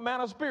don't know what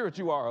manner of spirit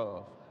you are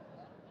of.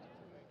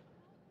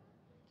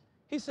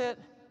 He said,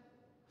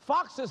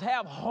 foxes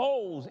have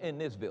holes in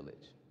this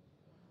village.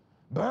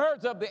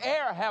 Birds of the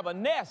air have a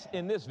nest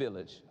in this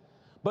village.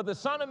 But the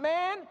Son of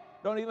Man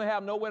don't even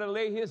have nowhere to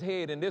lay his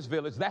head in this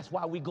village. That's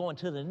why we're going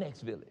to the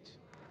next village.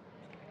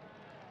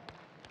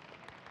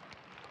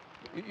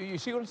 You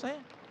see what I'm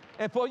saying?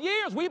 And for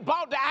years, we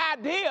bought the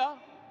idea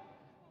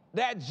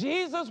that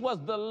Jesus was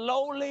the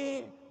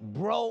lowly,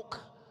 broke,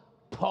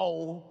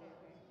 poor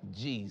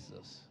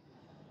Jesus.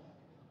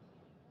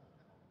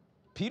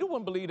 Peter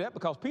wouldn't believe that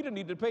because Peter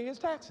needed to pay his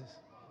taxes.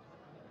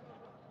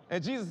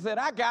 And Jesus said,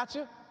 I got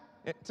you.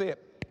 And said,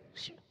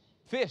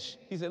 fish.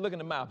 He said, look in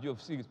the mouth. You'll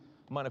see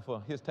money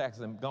for his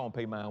taxes and go and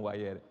pay mine while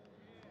you're at it.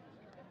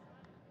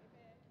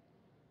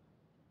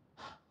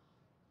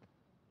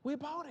 We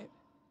bought it.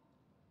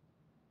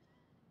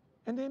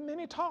 And then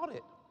many taught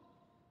it.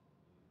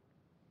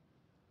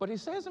 But he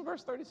says in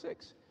verse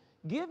 36,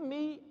 give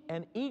me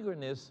an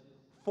eagerness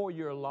for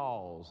your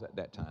laws at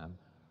that time,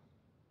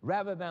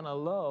 rather than a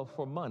love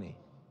for money.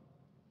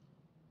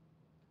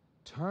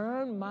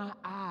 Turn my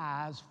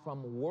eyes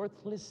from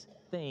worthless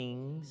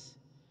things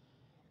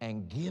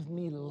and give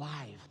me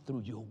life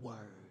through your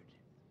word.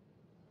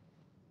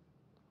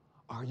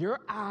 Are your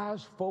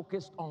eyes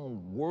focused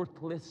on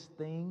worthless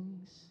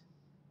things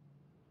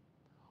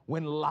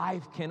when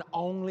life can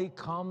only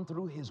come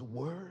through his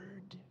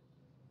word?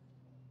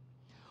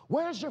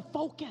 Where's your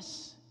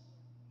focus?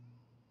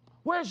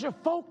 Where's your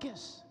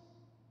focus?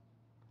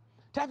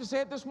 Taffy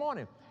said this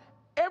morning,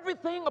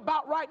 everything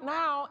about right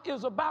now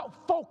is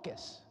about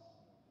focus.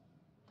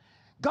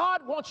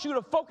 God wants you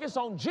to focus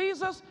on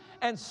Jesus,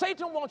 and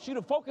Satan wants you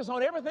to focus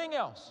on everything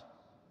else.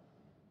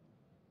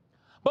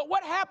 But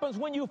what happens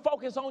when you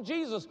focus on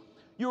Jesus?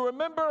 You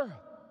remember,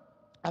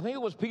 I think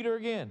it was Peter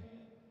again.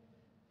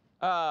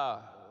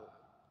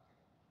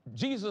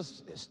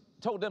 Jesus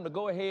told them to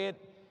go ahead,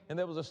 and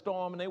there was a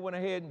storm, and they went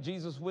ahead, and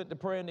Jesus went to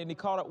pray, and then he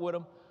caught up with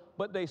them.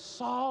 But they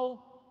saw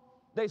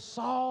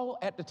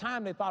at the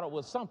time they thought it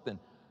was something.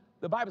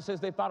 The Bible says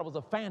they thought it was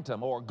a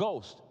phantom or a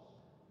ghost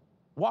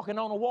walking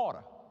on the water.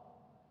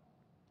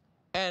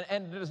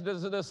 And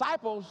the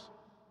disciples,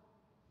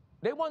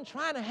 they weren't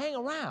trying to hang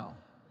around.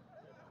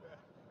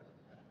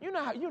 You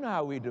know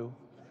how we do.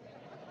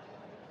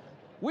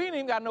 We ain't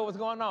even got to know what's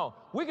going on.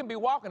 We can be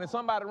walking and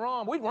somebody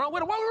run. We run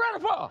with it. What are we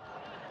running for?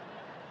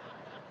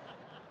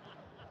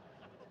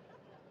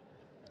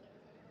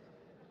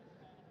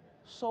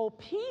 So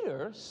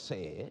Peter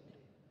said,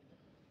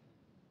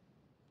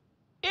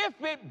 if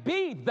it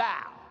be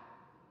thou,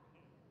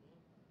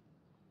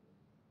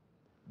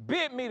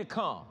 bid me to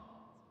come.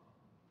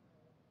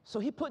 So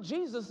he put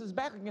Jesus'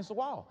 back against the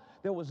wall.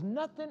 There was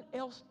nothing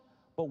else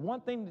but one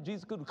thing that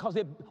Jesus could do. Because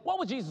what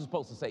was Jesus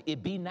supposed to say?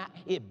 It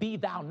be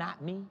thou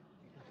not me.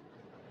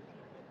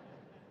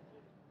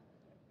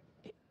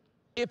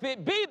 If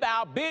it be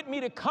thou, bid me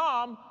to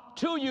come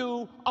to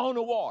you on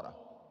the water.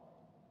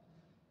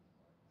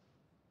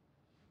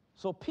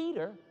 So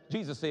Peter,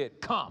 Jesus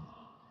said, come.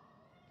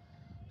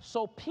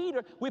 So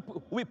Peter,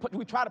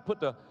 we try to put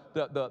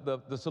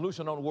the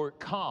solution on the word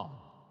come.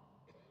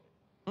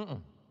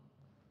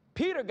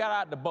 Peter got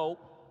out the boat,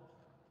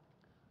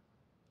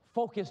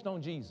 focused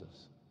on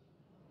Jesus.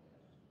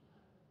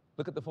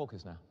 Look at the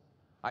focus now. All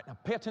right, now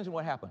pay attention to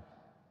what happened.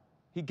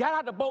 He got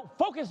out the boat,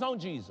 focused on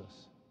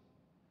Jesus.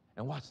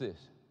 And watch this.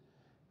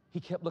 He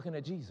kept looking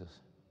at Jesus.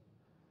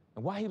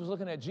 And while he was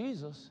looking at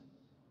Jesus,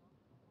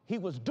 he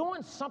was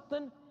doing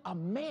something a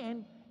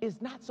man is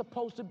not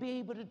supposed to be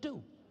able to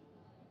do.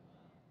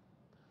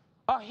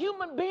 A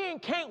human being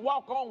can't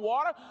walk on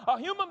water. A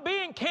human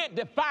being can't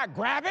defy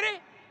gravity.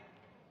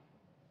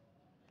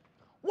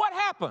 What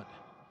happened?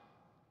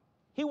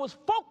 He was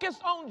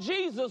focused on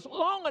Jesus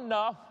long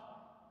enough,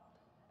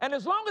 and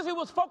as long as he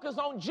was focused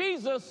on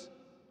Jesus,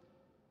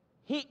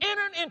 he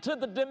entered into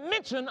the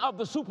dimension of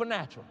the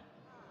supernatural.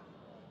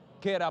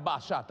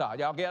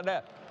 Y'all get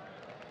that?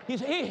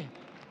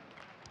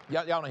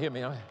 Y'all don't hear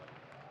me.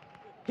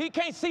 He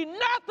can't see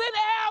nothing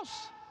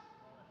else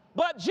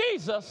but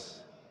Jesus.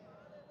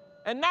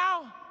 And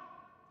now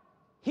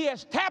he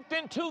has tapped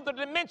into the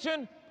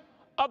dimension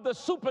of the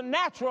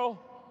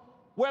supernatural,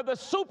 where the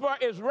super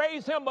is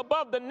raised him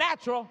above the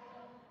natural,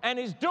 and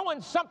he's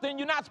doing something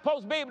you're not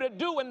supposed to be able to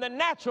do in the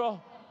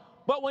natural.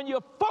 But when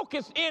you're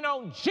focused in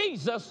on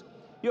Jesus,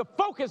 you're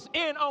focused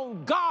in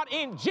on God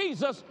in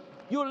Jesus,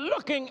 you're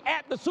looking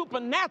at the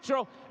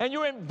supernatural and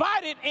you're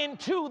invited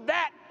into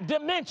that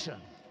dimension.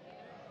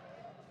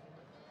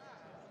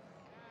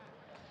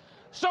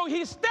 So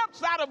he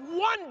steps out of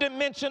one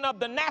dimension of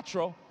the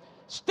natural,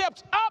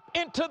 steps up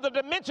into the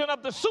dimension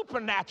of the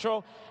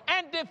supernatural,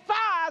 and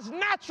defies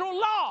natural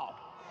law.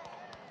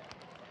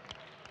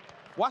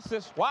 Watch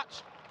this,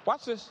 watch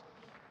this.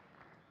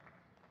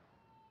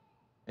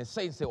 And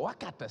Satan said, well, I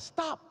got to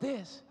stop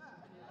this,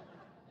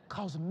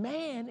 because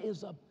man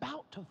is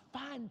about to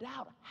find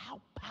out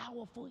how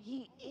powerful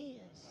he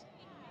is.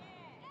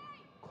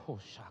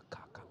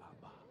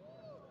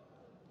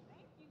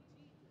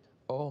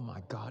 Oh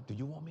my God, do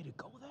you want me to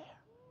go there?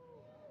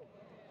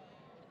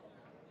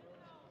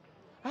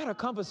 I had a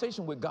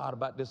conversation with God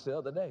about this the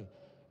other day,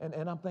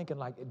 and I'm thinking,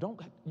 like,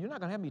 you're not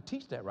gonna have me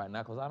teach that right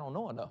now because I don't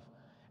know enough.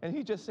 And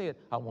he just said,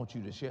 I want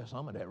you to share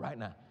some of that right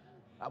now.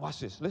 Watch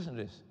this, listen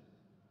to this.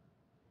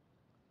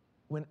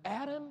 When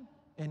Adam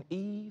and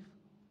Eve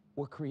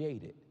were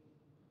created,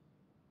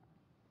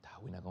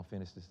 we're not gonna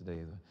finish this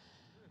today.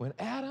 When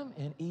Adam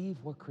and Eve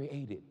were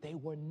created, they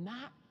were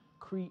not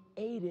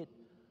created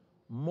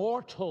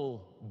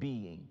mortal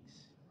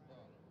beings.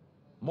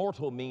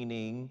 Mortal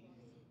meaning,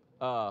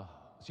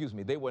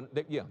 they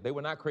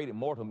were not created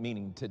mortal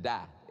meaning to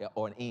die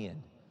or an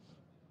end.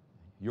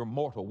 You're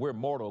mortal. We're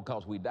mortal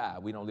because we die.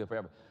 We don't live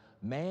forever.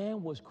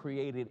 Man was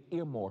created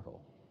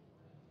immortal.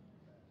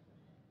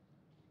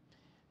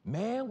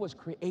 Man was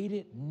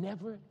created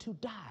never to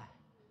die.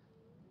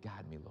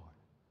 Guide me, Lord.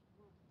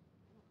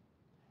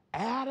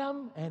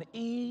 Adam and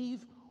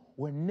Eve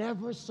were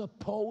never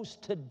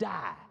supposed to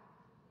die.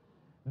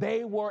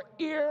 They were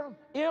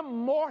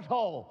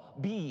immortal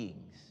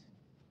beings.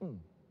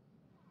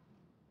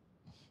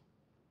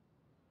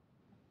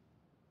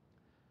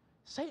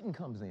 Satan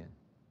comes in.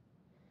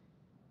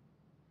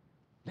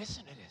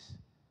 Listen to this.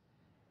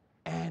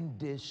 And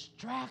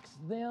distracts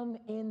them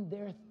in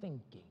their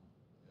thinking.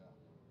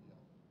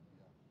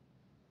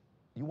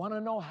 You want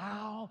to know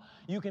how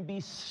you can be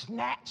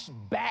snatched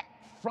back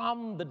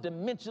from the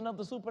dimension of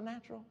the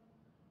supernatural?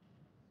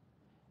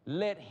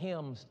 Let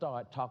him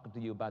start talking to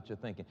you about your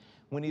thinking.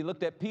 When he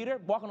looked at Peter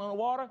walking on the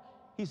water,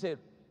 he said,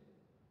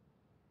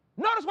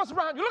 notice what's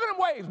around you. Look at them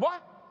waves, boy.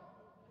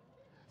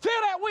 Feel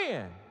that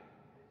wind.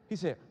 He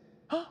said,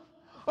 huh?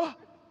 All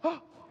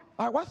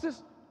right, watch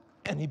this.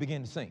 And he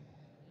began to sink.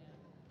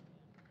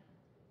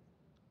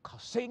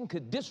 Because Satan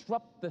could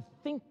disrupt the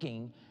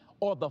thinking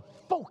or the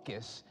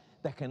focus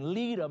that can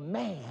lead a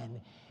man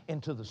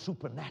into the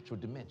supernatural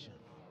dimension.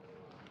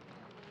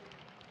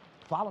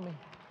 Follow me?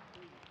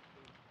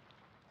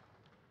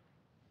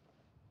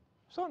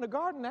 So in the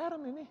garden,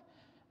 Adam and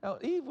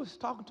Eve was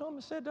talking to him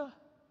and said,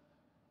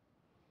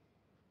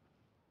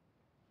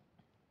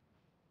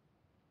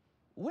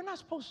 we're not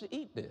supposed to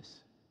eat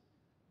this.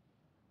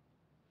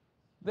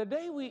 The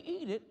day we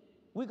eat it,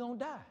 we're going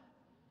to die.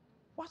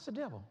 Watch the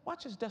devil.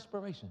 Watch his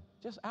desperation.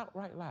 Just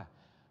outright lie.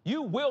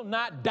 You will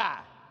not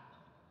die.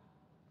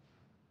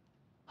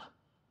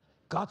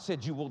 God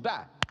said you will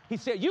die. He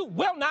said you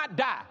will not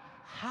die.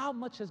 How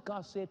much has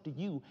God said to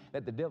you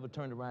that the devil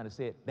turned around and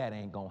said, that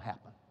ain't going to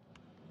happen?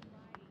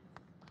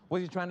 What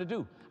is he trying to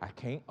do? I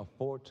can't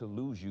afford to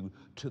lose you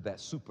to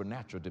that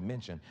supernatural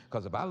dimension,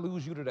 because if I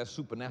lose you to that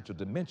supernatural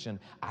dimension,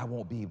 I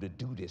won't be able to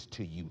do this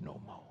to you no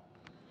more.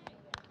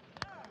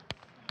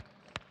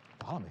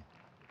 Follow me.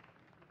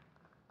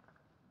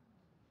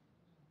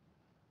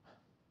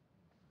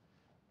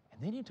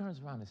 And then he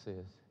turns around and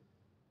says,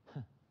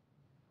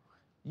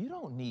 you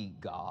don't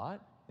need God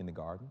in the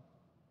garden.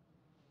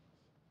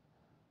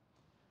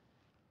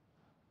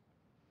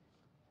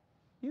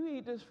 You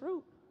eat this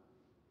fruit,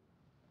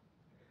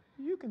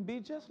 you can be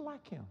just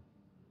like him.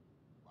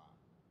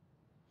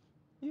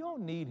 You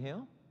don't need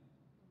him.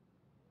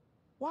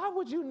 Why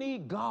would you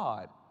need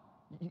God?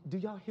 Do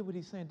y'all hear what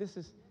he's saying?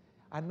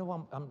 I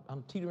know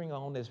I'm teetering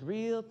on this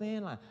real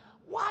thin line.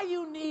 Why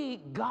you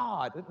need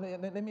God?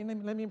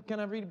 Can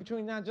I read it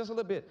between now just a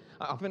little bit?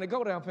 I'm finna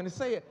go there, I'm finna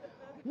say it.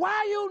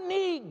 Why you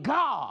need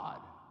God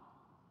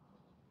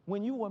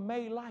when you were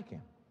made like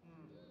him?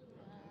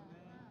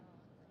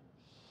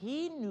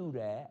 He knew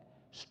that,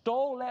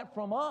 stole that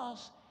from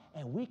us,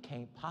 and we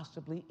can't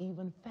possibly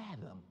even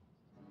fathom.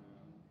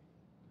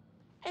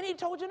 And he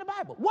told you in the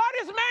Bible, what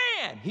is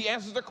man? He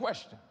answers the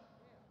question.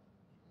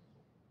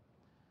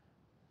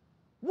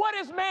 What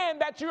is man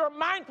that you're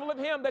mindful of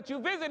him, that you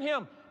visit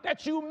him,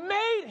 that you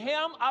made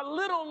him a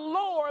little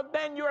lower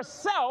than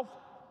yourself,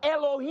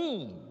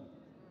 Elohim?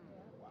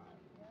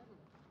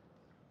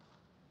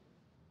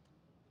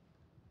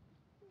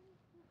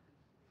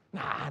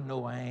 Now, I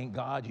know I ain't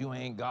God, you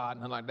ain't God,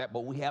 nothing like that,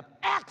 but we have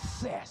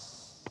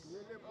access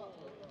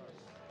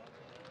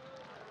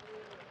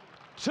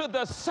to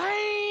the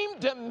same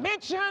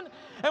dimension,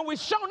 and we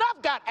sure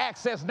enough got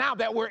access now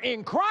that we're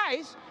in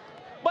Christ.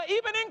 But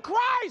even in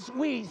Christ,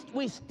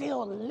 we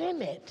still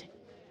limit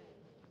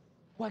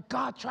what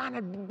God's trying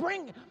to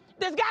bring.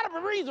 There's got to be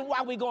a reason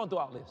why we're going through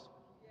all this.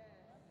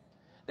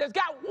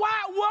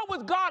 What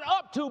was God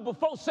up to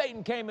before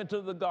Satan came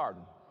into the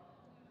garden?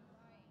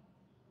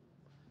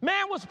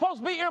 Man was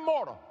supposed to be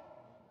immortal.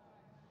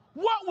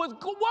 What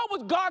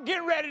was God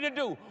getting ready to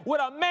do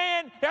with a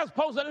man that's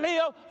supposed to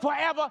live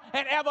forever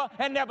and ever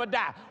and never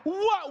die?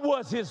 What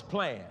was his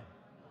plan?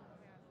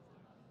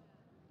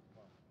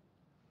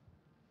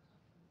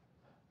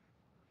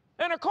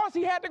 And of course,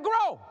 he had to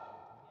grow.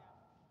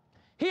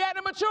 He had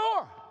to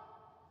mature.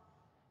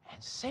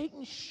 And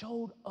Satan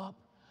showed up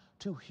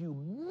to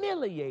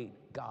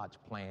humiliate God's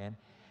plan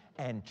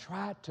and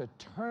tried to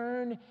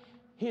turn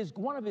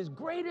one of his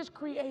greatest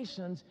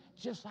creations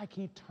just like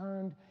he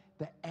turned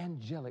the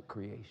angelic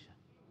creation.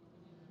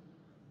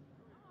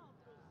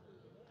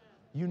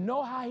 You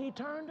know how he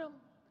turned them?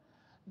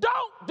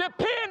 Don't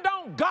depend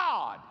on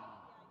God.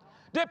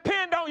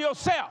 Depend on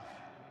yourself.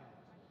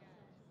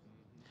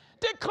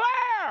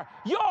 Declare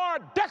your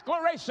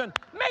declaration.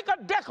 Make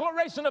a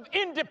declaration of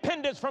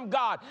independence from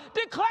God.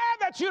 Declare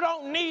that you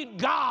don't need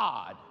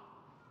God.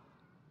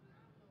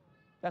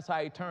 That's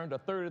how he turned a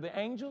third of the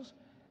angels,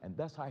 and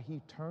that's how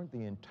he turned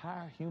the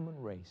entire human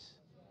race.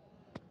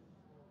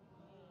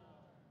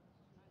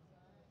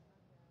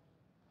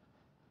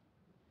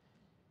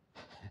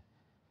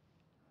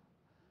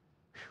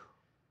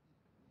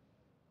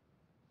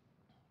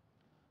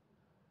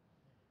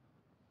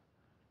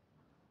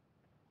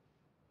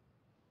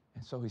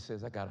 And so he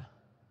says, I got to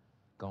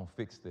go and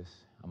fix this.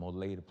 I'm going to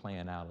lay the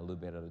plan out a little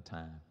bit at a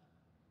time.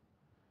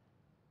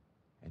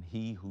 And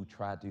he who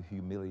tried to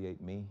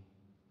humiliate me,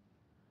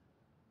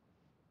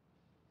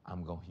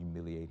 I'm going to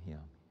humiliate him.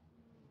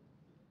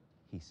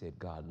 He said,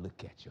 God,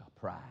 look at your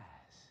prize.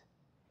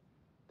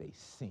 They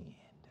sinned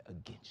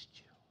against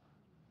you.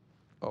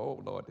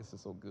 Oh, Lord, this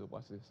is so good.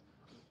 Watch this.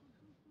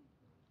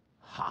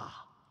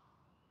 Ha!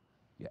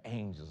 Your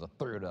angels, a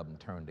third of them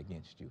turned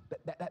against you.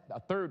 A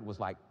third was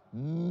like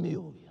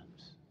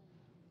millions.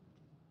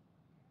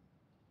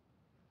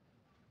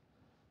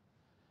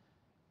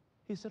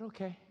 He said,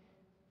 okay,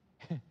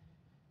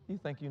 you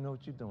think you know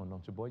what you're doing,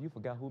 don't you, boy? You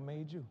forgot who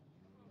made you.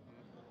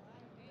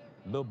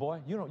 Little boy,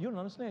 you don't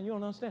understand. You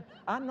don't understand.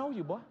 I know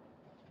you, boy.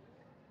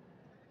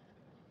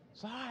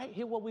 So, all right,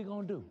 here what we're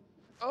going to do.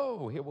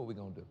 Oh, here what we're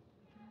going to do.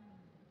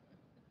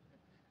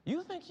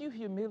 You think you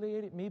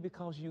humiliated me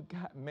because you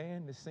got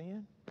man to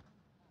sin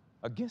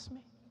against me?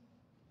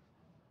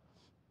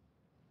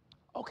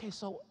 Okay,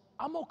 so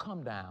I'm going to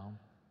come down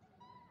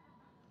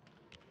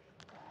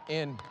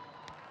in,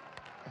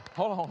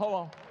 hold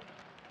on.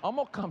 I'm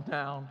going to come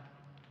down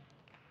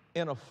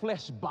in a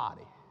flesh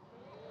body.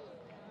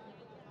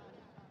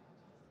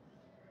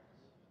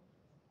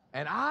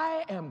 And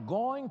I am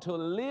going to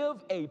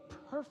live a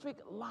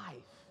perfect life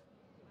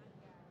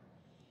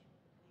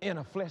in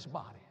a flesh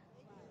body.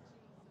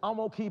 I'm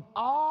going to keep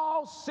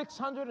all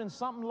 600 and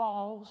something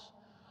laws.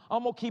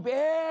 I'm going to keep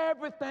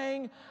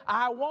everything.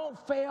 I won't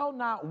fail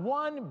not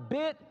one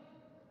bit.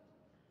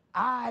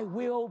 I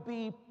will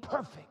be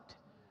perfect.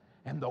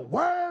 And the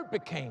Word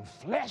became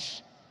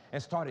flesh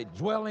and started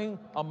dwelling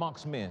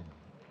amongst men.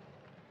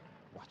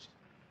 Watch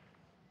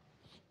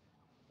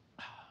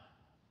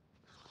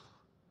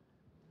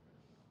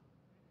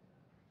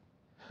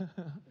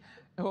it.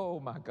 Oh,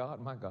 my God,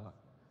 my God.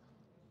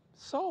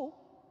 So,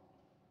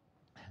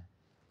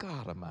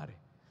 God Almighty.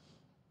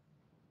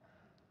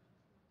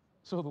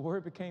 So the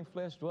Word became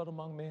flesh, dwelt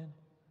among men.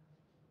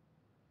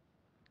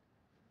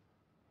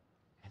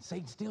 And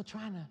Satan's still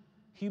trying to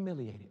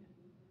humiliate it.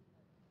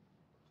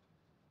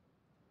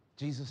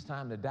 Jesus'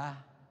 time to die.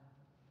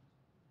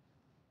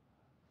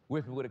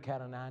 Whip him with a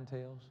cat o' nine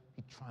tails.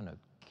 He's trying to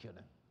kill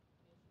him.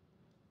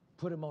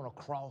 Put him on a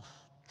cross,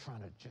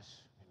 trying to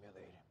just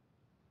humiliate him.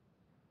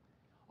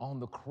 On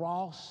the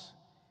cross,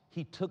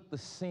 he took the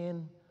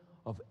sin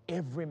of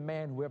every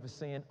man who ever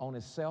sinned on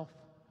himself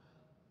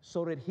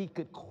so that he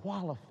could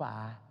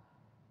qualify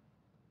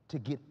to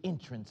get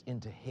entrance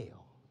into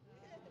hell.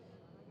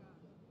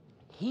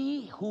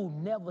 He who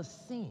never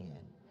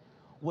sinned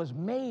was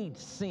made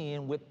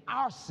sin with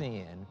our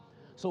sin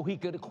so he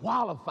could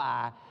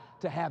qualify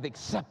to have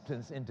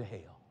acceptance into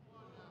hell.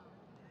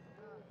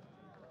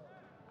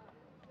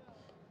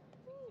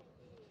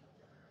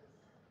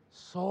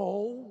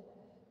 So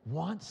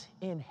once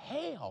in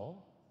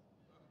hell,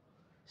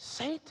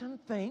 Satan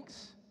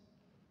thinks,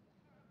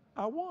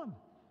 I won.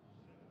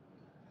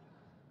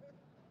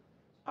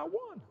 I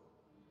won.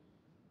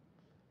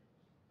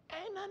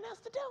 Ain't nothing else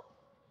to do.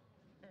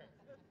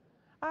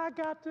 I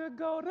got to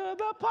go to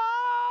the party.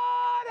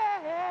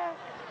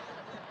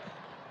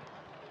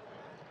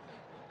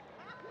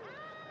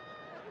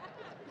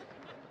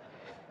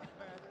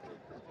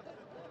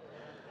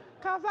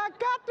 Cause I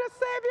got the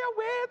Savior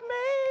with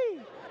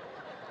me.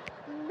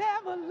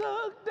 Never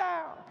look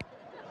down.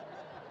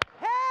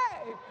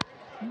 Hey,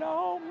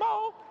 no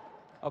more.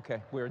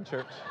 Okay, we're in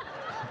church.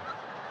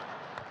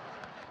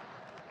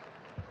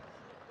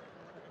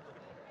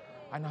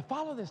 right, now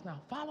follow this now.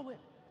 Follow it.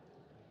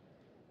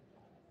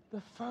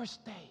 The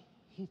first day,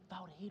 he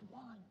thought he'd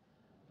won.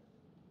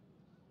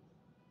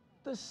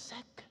 The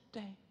second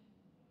day,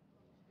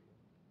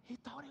 he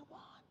thought he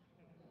won.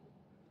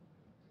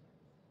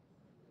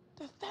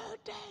 The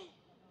third day.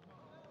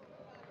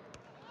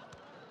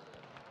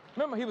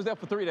 Remember, he was there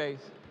for 3 days.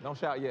 Don't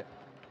shout yet.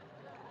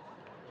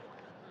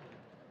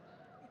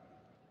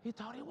 He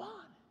thought he won.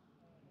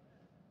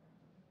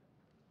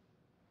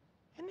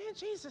 And then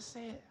Jesus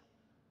said,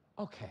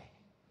 okay,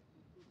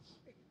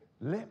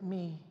 let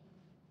me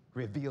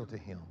reveal to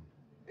him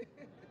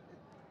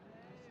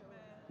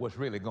what's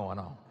really going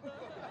on.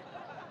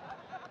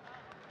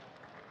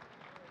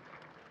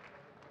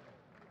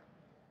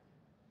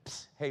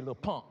 Psst, hey, little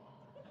punk.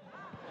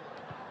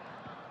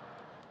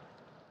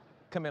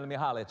 Come here, let me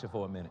holler at you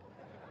for a minute.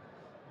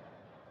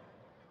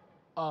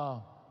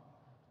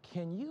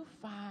 Can you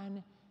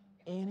find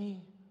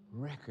any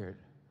record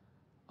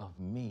of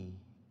me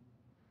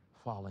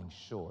falling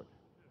short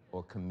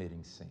or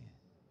committing sin?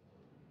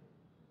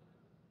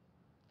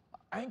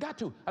 I ain't got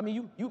to. I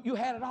mean, you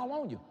had it all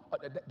on you.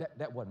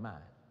 That wasn't mine.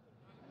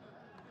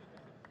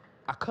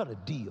 I cut a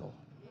deal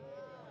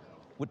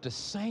with the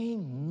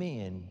same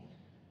men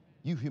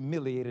you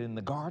humiliated in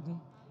the garden.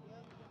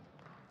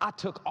 I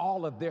took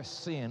all of their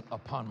sin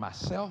upon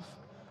myself.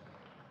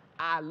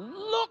 I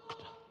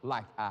looked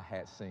like I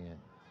had sinned,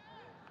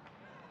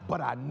 but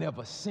I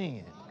never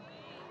sinned,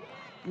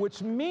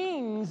 which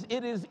means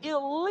it is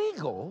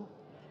illegal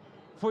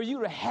for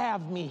you to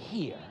have me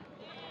here.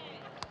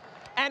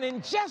 And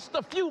in just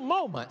a few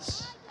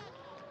moments,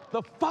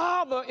 the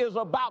Father is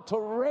about to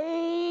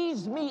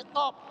raise me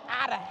up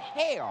out of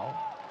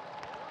hell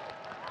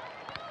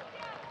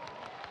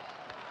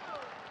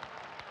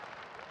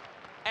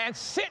and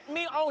sit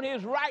me on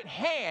his right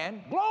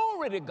hand.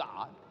 Glory to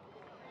God.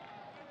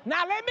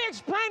 Now let me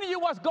explain to you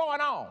what's going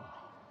on.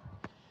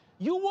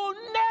 You will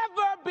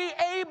never be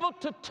able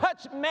to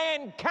touch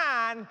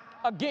mankind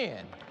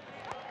again.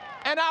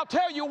 And I'll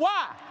tell you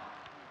why.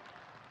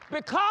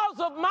 Because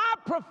of my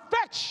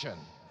perfection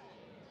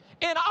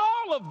in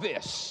all of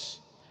this,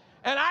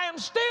 and I am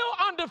still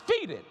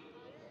undefeated,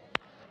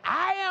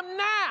 I am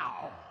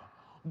now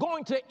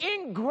going to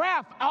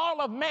engraft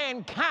all of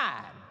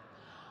mankind.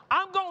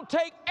 I'm going to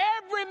take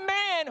every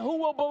man who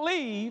will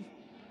believe,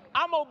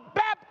 I'm going to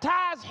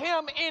baptize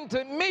him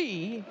into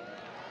me,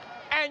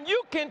 and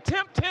you can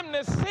tempt him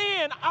to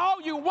sin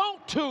all you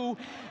want to.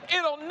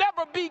 It'll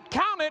never be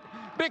counted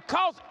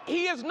because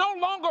he is no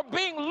longer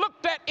being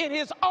looked at in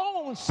his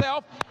own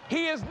self.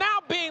 He is now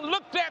being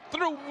looked at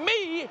through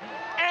me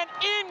and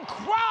in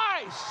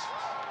Christ.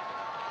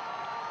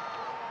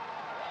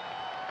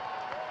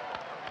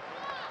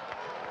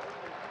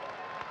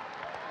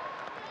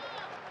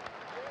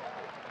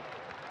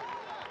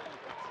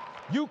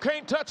 You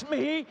can't touch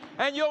me,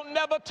 and you'll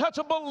never touch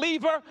a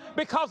believer,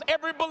 because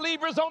every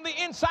believer is on the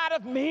inside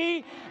of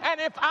me.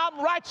 And if I'm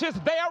righteous,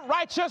 they're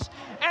righteous.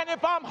 And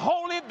if I'm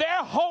holy,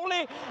 they're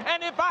holy.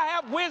 And if I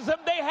have wisdom,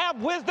 they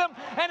have wisdom.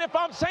 And if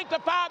I'm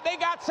sanctified, they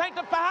got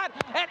sanctified.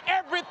 And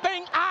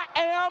everything I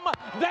am,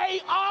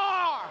 they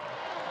are.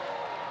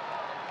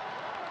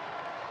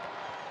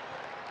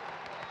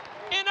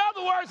 In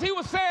other words, he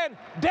was saying,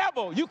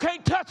 devil, you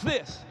can't touch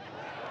this.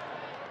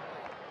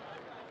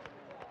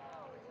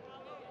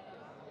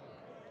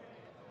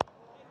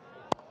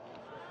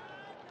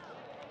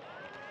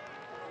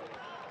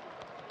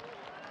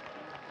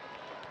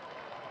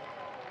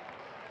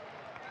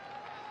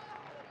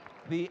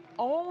 The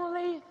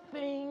only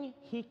thing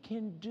he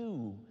can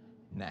do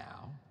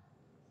now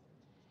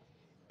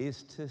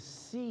is to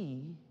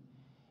see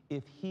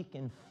if he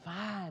can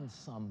find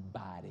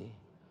somebody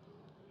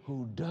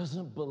who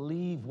doesn't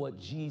believe what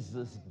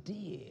Jesus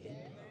did,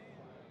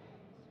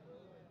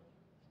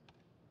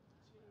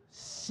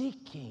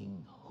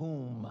 seeking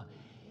whom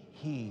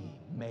he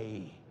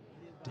may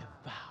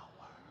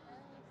devour.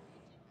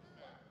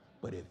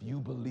 But if you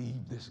believe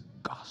this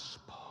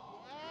gospel,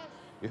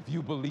 if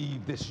you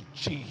believe this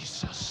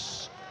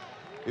Jesus,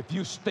 if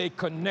you stay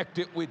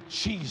connected with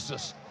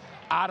Jesus,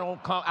 I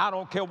don't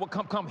care what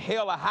come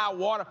hell or high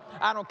water.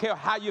 I don't care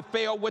how you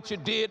failed, what you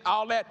did,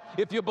 all that.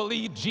 If you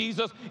believe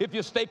Jesus, if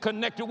you stay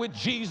connected with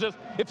Jesus,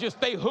 if you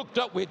stay hooked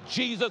up with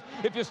Jesus,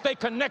 if you stay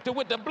connected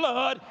with the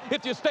blood,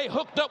 if you stay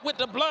hooked up with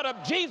the blood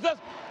of Jesus,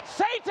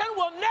 Satan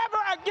will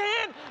never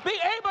again be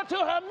able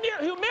to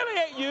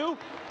humiliate you.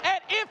 And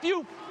if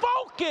you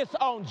focus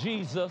on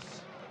Jesus,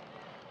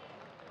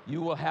 you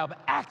will have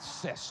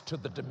access to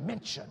the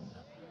dimension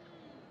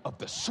of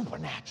the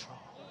supernatural.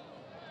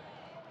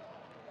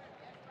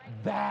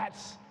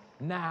 That's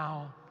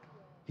now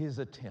his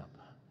attempt.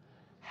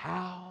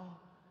 How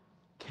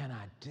can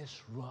I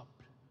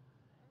disrupt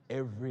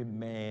every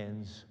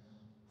man's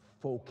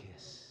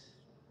focus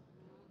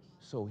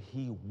so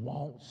he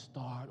won't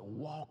start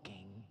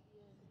walking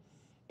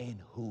in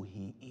who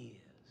he is?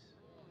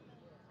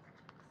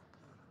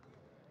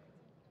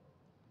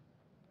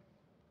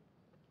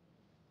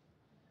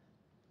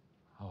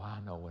 Oh,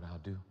 I know what I'll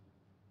do.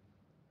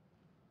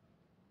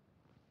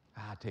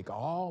 I'll take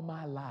all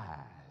my lies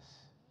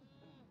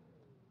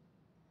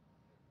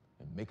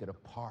make it a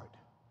part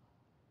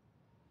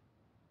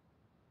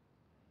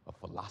of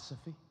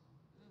philosophy,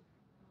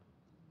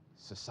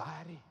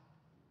 society,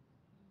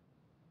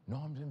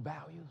 norms and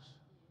values.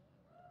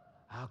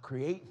 I'll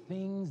create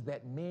things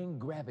that men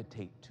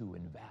gravitate to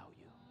and value.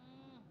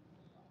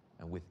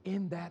 And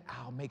within that,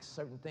 I'll make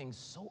certain things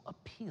so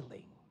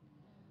appealing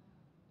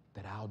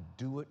that I'll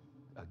do it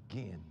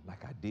again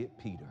like I did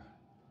Peter.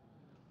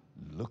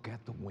 Look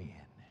at the wind.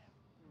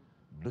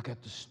 Look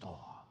at the stars.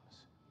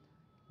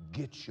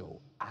 Get your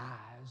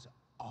eyes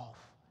off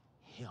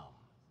him.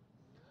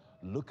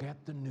 Look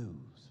at the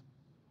news.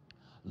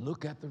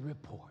 Look at the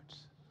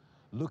reports.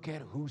 Look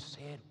at who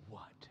said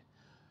what.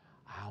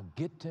 I'll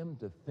get them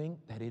to think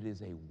that it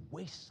is a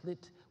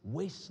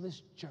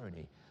wasteless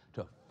journey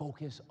to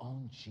focus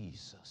on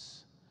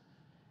Jesus.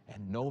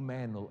 And no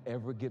man will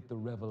ever get the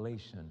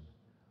revelation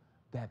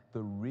that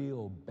the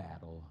real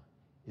battle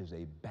is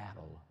a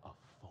battle of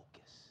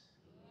focus.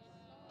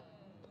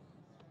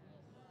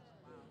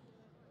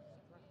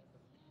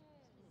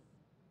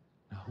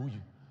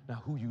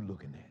 Now who you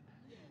looking at?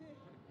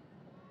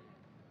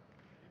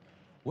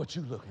 What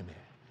you looking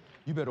at?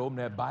 You better open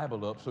that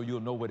Bible up so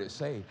you'll know what it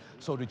say,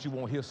 so that you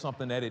won't hear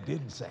something that it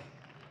didn't say.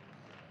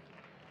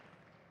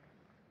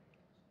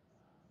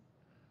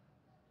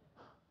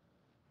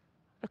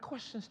 The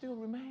question still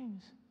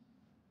remains,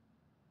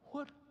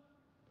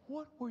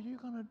 what were you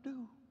going to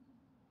do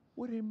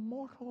with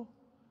immortal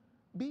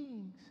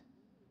beings?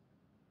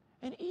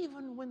 And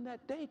even when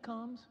that day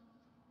comes,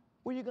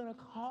 were you going to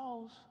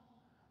cause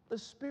the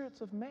spirits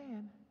of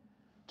man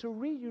to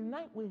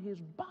reunite with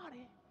his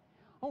body?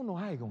 I don't know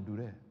how you're going to do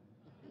that.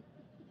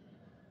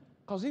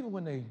 Because even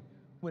when they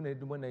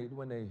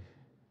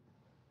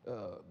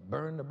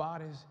burn the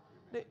bodies,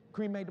 they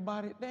cremate the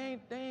body,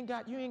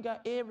 you ain't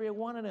got every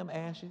one of them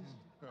ashes.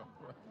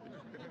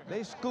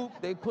 They scoop,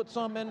 they put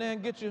some in there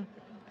and get you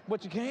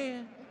what you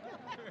can.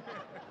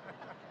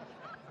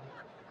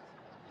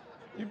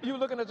 You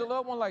looking at your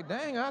loved one like,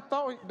 dang, I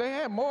thought they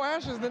had more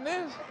ashes than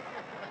this.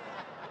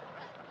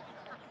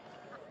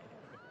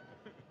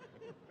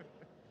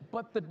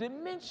 But the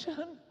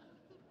dimension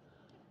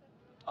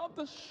of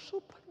the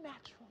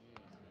supernatural,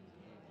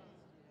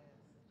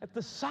 at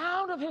the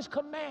sound of his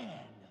command,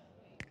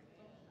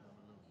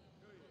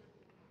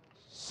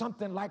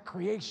 something like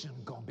creation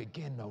gonna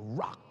begin to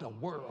rock the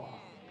world.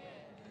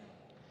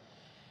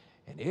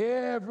 And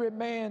every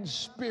man's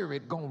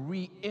spirit gonna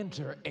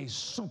re-enter a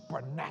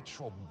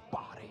supernatural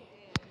body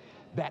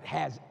that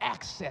has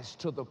access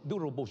to the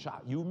durable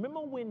shot. You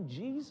remember when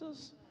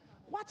Jesus,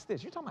 watch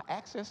this, you're talking about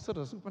access to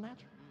the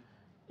supernatural.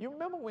 You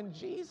remember when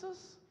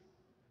Jesus,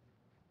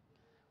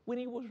 when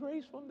he was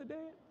raised from the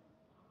dead?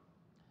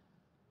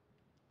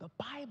 The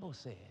Bible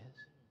says,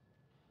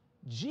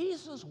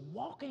 Jesus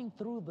walking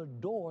through the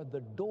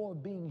door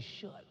being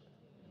shut.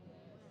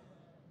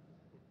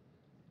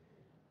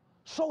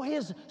 So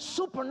his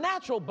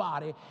supernatural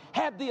body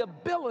had the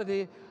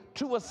ability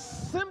to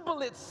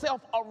assemble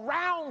itself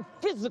around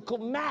physical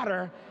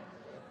matter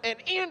and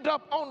end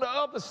up on the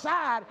other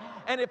side.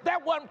 And if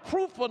that wasn't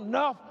proof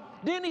enough,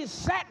 then he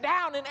sat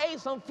down and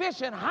ate some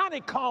fish and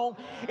honeycomb.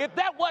 If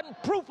that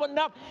wasn't proof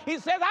enough, he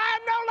says, I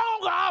am no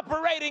longer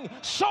operating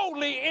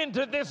solely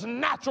into this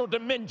natural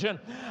dimension.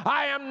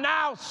 I am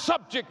now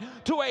subject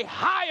to a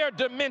higher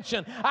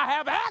dimension. I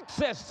have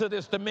access to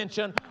this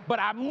dimension, but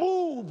I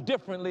move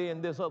differently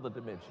in this other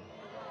dimension.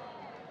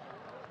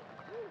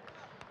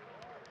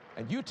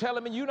 And you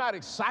telling me you're not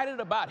excited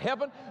about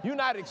heaven? You're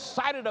not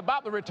excited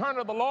about the return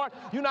of the Lord?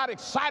 You're not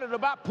excited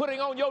about putting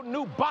on your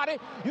new body?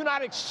 You're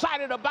not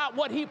excited about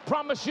what he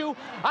promised you?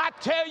 I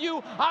tell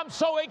you, I'm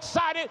so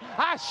excited,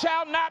 I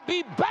shall not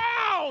be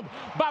bound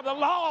by the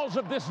laws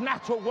of this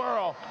natural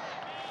world.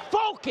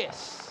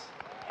 Focus.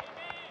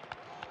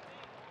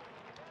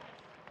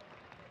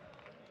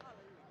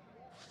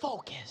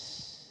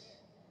 Focus.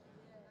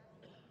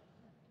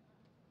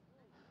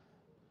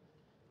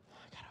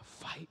 I gotta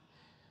fight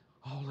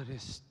all of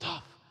this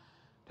stuff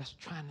that's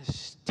trying to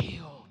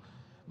steal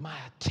my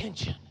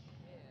attention.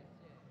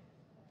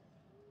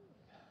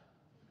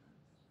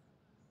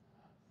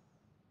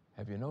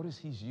 Have you noticed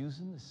he's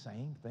using the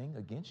same thing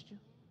against you?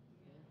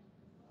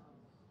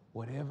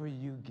 Whatever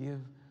you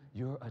give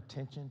your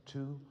attention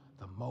to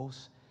the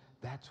most,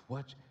 that's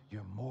what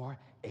you're more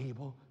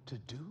able to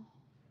do.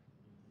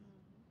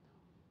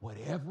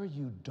 Whatever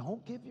you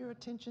don't give your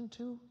attention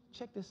to,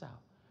 check this out.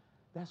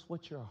 That's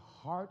what your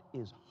heart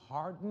is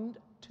hardened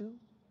to.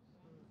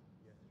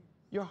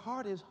 Your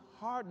heart is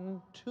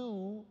hardened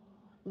to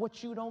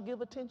what you don't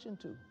give attention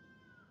to.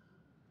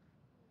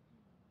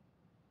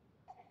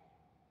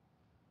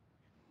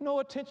 No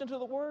attention to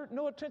the word,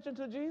 no attention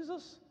to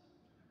Jesus.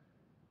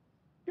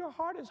 Your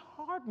heart is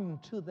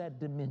hardened to that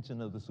dimension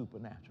of the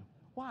supernatural.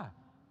 Why?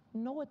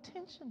 No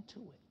attention to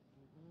it.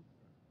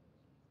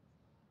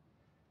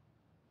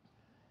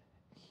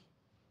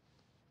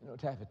 You know,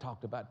 Taffy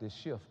talked about this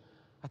shift.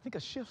 I think a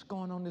shift's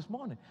going on this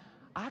morning.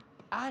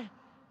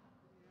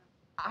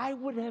 I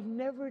would have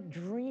never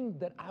dreamed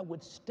that I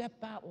would step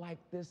out like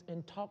this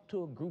and talk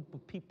to a group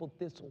of people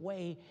this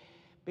way,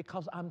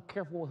 Because I'm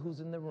careful with who's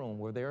in the room.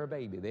 Where they're a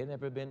baby. They've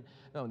never been,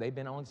 no, they've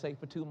been only saved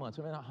for 2 months.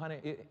 I mean,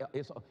 honey,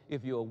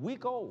 if you're a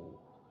week old,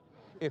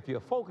 if you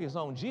focus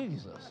on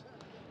Jesus,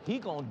 He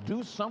gonna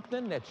do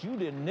something that you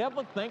didn't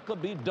never think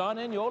could be done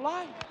in your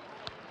life.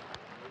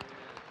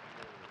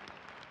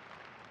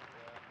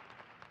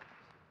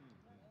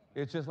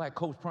 It's just like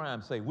Coach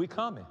Prime say, we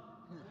coming.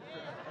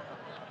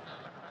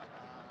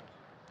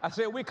 I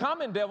said, we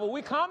coming, devil,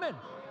 we coming.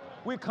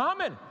 We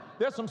coming.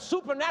 There's some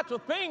supernatural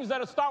things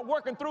that'll start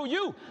working through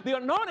you. The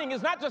anointing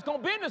is not just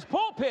going to be in this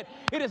pulpit.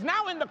 It is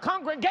now in the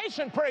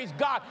congregation, praise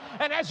God.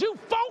 And as you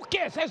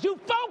focus,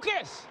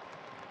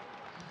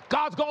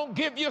 God's going to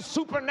give you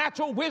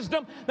supernatural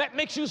wisdom that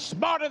makes you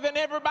smarter than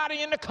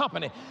everybody in the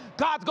company.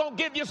 God's going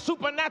to give you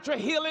supernatural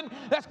healing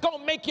that's going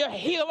to make you a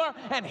healer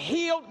and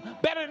healed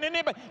better than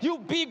anybody. You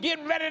be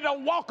getting ready to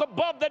walk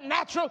above the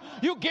natural.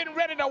 You're getting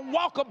ready to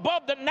walk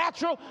above the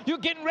natural. You're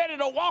getting ready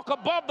to walk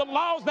above the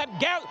laws that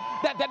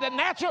the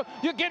natural.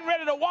 You're getting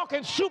ready to walk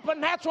in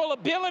supernatural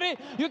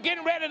ability. You're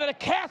getting ready to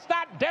cast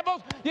out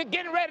devils. You're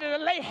getting ready to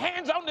lay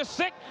hands on the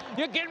sick.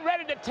 You're getting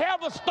ready to tell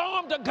the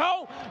storm to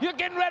go. You're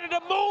getting ready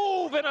to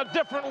move in a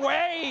different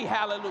way.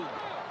 Hallelujah.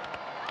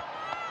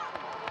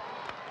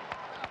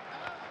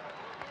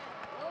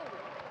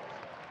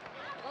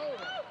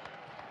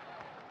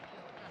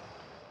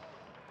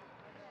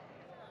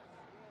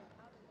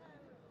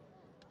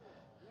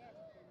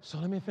 So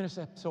let me finish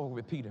that story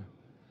with Peter.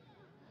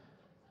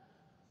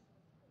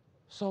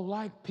 So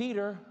like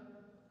Peter,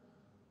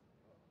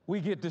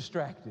 we get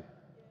distracted.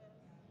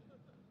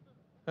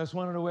 That's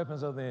one of the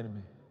weapons of the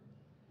enemy.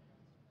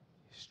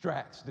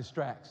 Distract.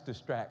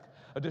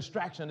 A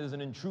distraction is an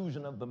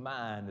intrusion of the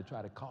mind to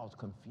try to cause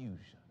confusion.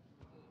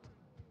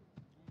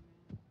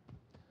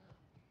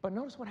 But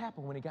notice what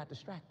happened when he got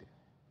distracted.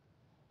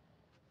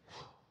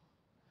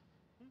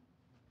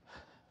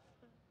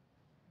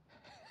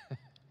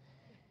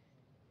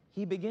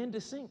 He began to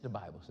sink, the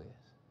Bible says.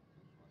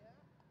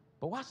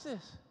 But watch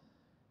this.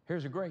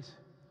 Here's your grace.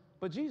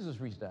 But Jesus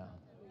reached down.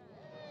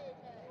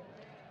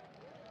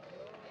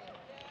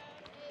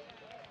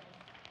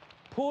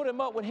 Pulled him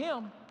up with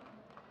him.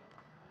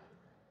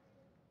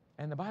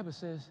 And the Bible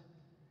says,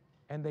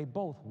 and they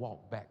both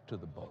walked back to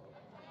the boat.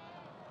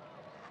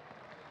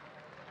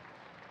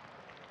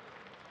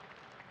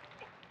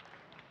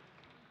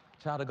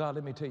 Child of God,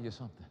 let me tell you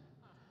something.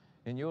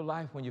 In your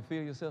life, when you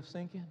feel yourself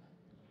sinking,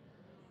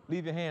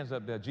 leave your hands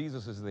up there.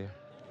 Jesus is there.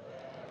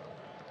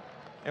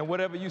 And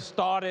whatever you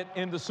started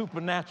in the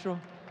supernatural,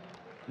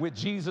 with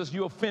Jesus,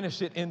 you'll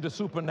finish it in the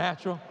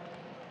supernatural.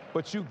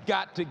 But you've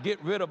got to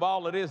get rid of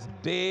all of this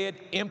dead,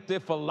 empty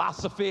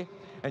philosophy.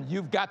 And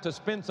you've got to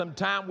spend some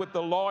time with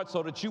the Lord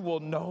so that you will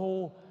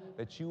know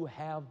that you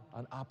have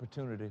an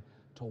opportunity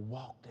to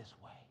walk this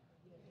way.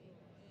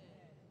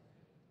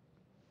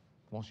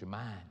 He wants your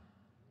mind.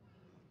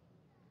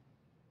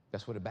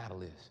 That's where the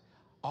battle is.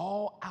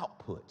 All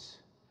outputs.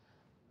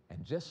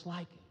 And just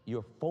like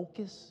your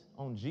focus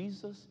on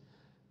Jesus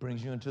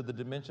brings you into the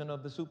dimension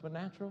of the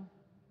supernatural,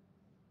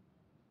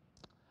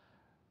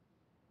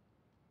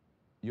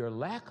 your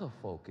lack of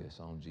focus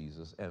on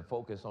Jesus and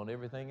focus on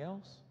everything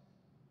else,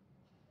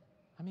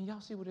 I mean,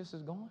 y'all see where this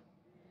is going?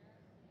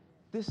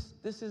 This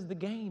is the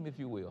game, if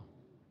you will.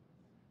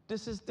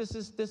 This is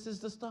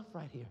the stuff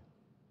right here.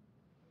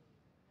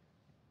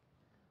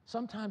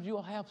 Sometimes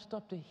you'll have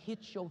stuff to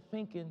hit your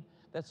thinking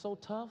that's so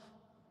tough.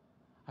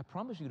 I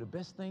promise you the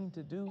best thing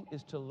to do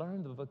is to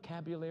learn the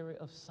vocabulary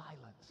of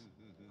silence.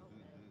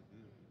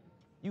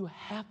 You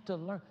have to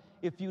learn.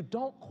 If you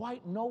don't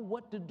quite know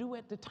what to do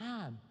at the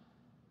time,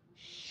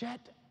 shut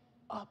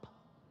up.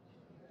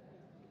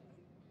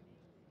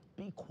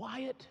 Be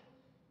quiet.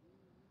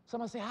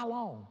 Somebody say, how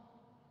long?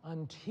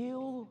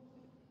 Until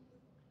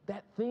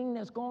that thing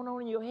that's going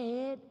on in your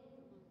head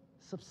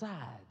subsides.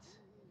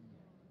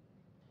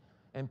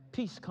 And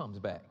peace comes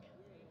back.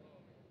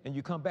 And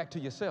you come back to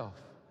yourself.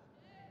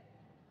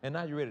 And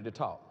now you're ready to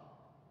talk.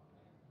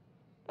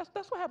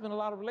 That's what happens in a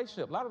lot of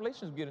relationships. A lot of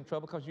relationships get in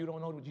trouble because you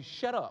don't know what you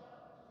shut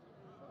up.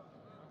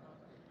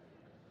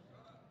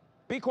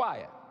 Be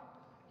quiet.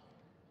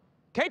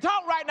 Can't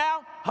talk right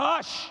now.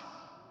 Hush.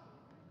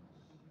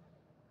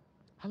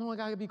 How long I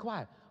gotta be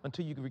quiet?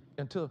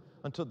 Until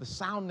the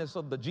soundness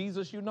of the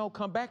Jesus you know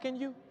come back in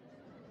you?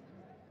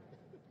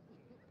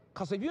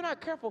 Because if you're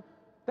not careful,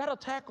 that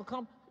attack will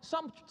come,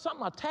 something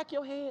will attack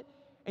your head,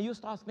 and you'll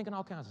start thinking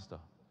all kinds of stuff.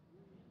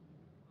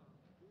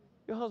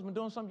 Your husband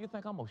doing something, you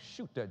think, I'm gonna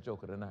shoot that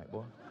joker tonight,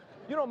 boy.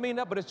 You don't mean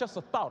that, but it's just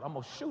a thought. I'm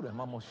gonna shoot him.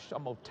 I'm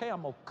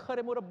gonna cut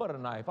him with a butter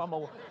knife.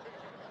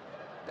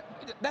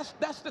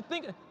 That's the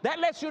thing. That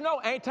lets you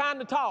know, ain't time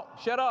to talk.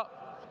 Shut up.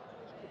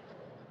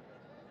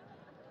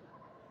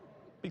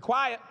 Be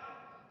quiet.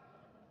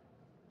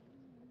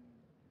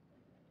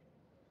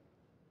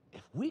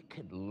 If we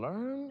could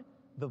learn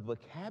the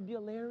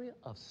vocabulary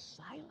of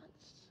silence,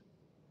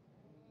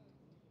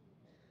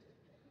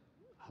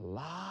 a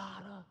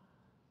lot of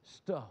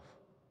stuff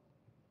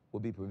will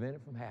be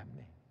prevented from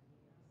happening.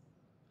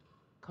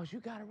 Because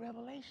you got a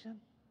revelation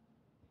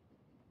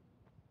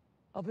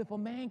of if a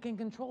man can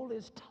control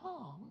his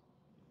tongue,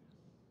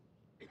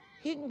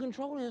 he can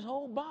control his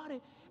whole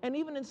body, and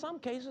even in some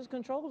cases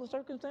control the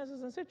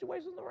circumstances and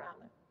situations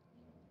around him.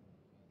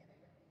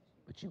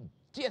 But you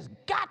just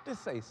got to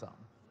say something.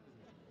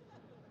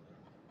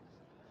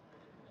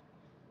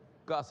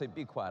 God said,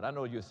 be quiet. I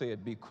know you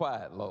said, be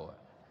quiet, Lord.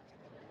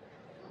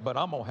 But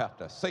I'm going to have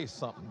to say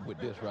something with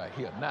this right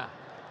here now.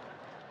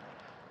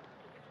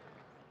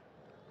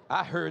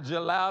 I heard you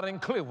loud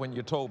and clear when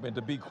you told me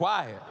to be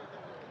quiet.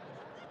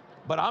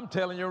 But I'm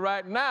telling you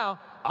right now,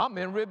 I'm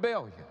in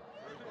rebellion.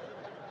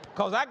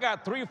 Because I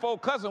got 3 or 4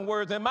 cousin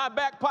words in my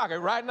back pocket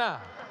right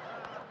now.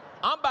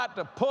 I'm about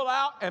to pull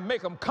out and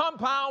make them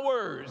compound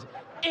words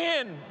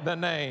in the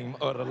name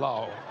of the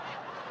Lord.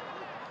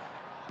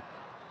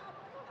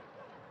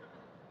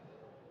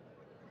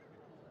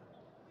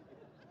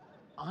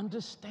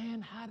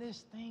 Understand how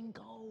this thing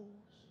goes.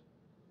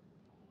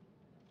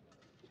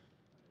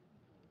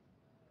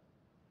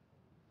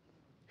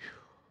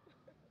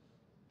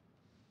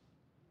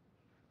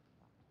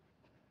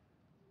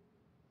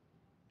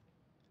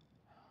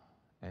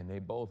 And they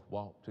both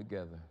walked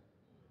together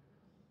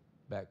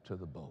back to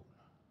the boat.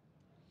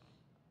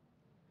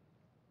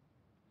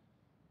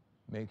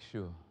 Make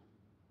sure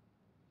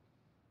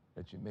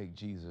that you make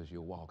Jesus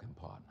your walking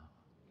partner.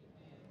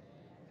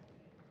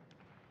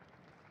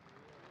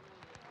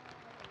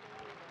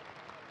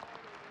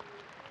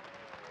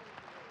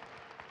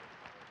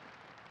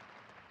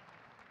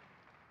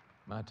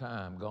 My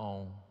time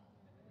gone.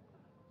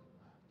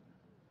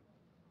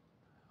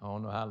 I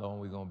don't know how long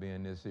we're going to be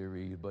in this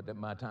series, but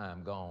my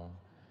time gone.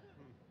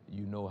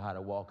 You know how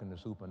to walk in the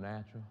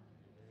supernatural.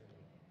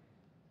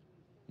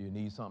 You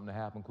need something to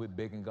happen, quit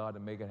begging God to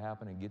make it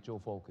happen and get your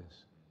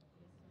focus.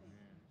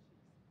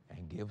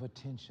 And give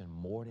attention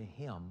more to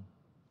Him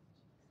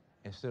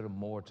instead of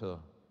more to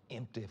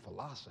empty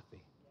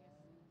philosophy.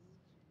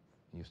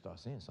 And you start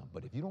seeing something.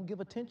 But if you don't give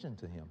attention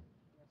to Him,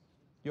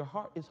 your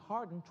heart is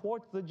hardened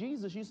towards the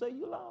Jesus you say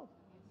you love.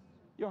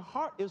 Your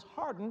heart is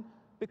hardened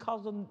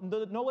because of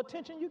the no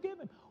attention you give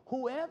Him.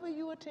 Whoever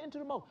you attend to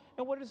the most.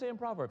 And what does it say in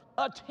Proverbs?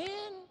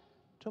 Attend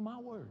to my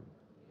word.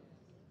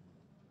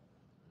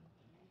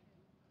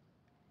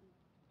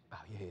 Bow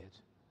your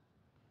heads.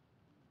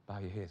 Bow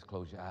your heads,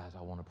 close your eyes.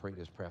 I want to pray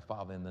this prayer.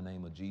 Father, in the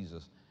name of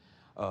Jesus,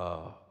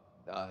 I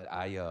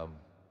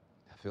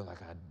feel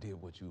like I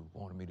did what you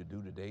wanted me to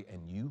do today,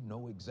 and you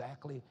know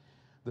exactly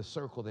the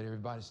circle that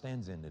everybody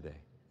stands in today.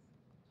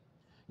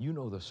 You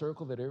know the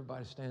circle that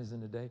everybody stands in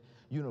today.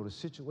 You know the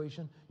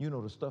situation. You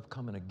know the stuff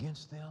coming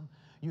against them.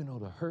 You know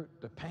the hurt,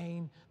 the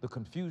pain, the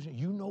confusion.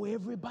 You know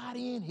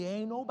everybody in here.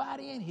 Ain't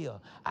nobody in here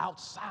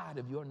outside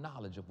of your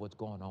knowledge of what's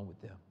going on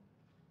with them.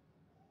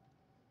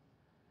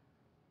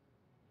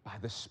 By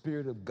the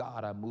Spirit of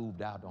God, I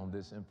moved out on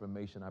this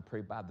information. I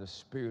pray by the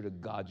Spirit of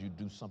God, you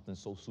do something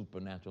so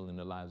supernatural in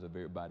the lives of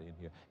everybody in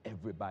here.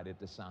 Everybody at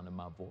the sound of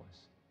my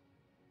voice.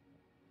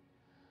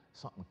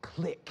 Something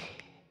click.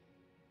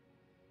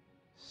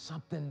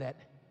 Something that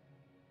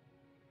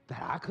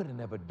I could have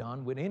never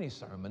done with any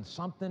sermon.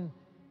 Something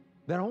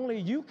that only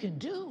you can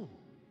do.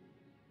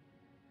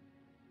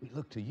 We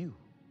look to you.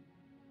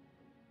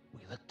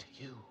 We look to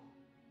you.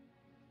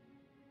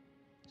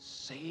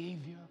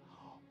 Savior,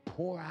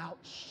 pour out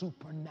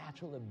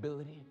supernatural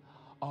ability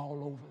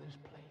all over this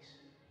place.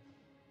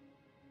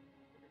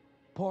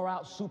 Pour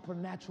out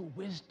supernatural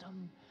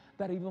wisdom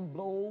that even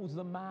blows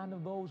the mind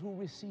of those who are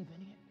receiving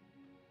it.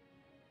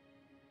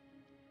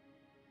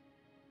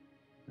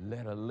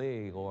 Let a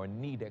leg or a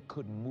knee that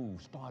couldn't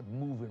move start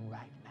moving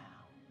right now.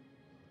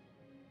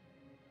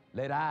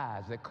 Let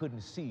eyes that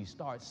couldn't see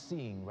start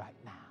seeing right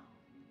now.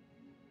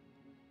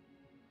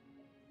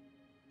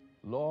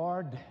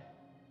 Lord,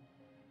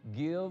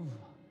 give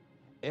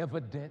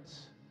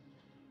evidence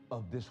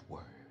of this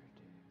word.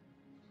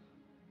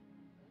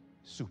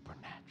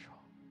 Supernatural.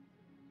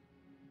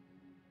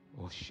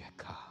 Oh,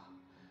 Shekah.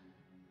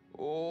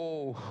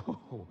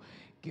 Oh,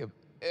 give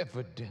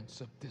evidence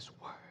of this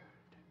word.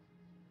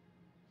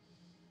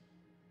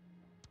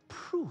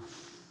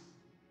 Proof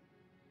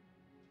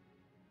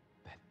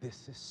that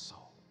this is so.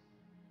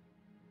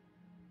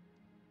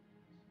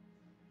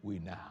 We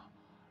now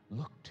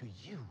look to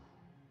you.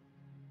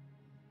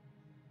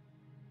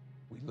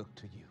 We look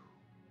to you.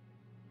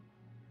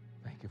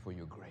 Thank you for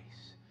your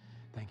grace.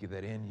 Thank you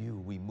that in you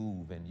we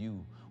move, and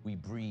you we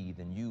breathe,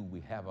 and you we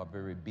have our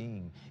very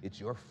being. It's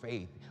your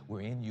faith.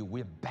 We're in you.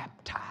 We're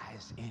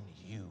baptized in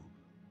you.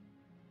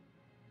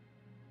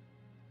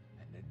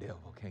 And the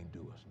devil can't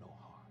do us no harm.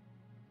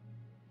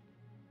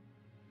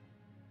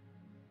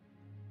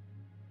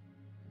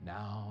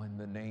 Now, in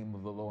the name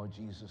of the Lord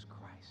Jesus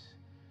Christ,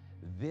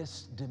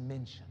 this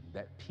dimension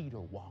that Peter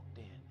walked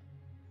in,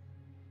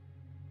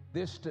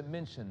 this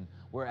dimension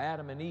where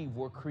Adam and Eve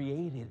were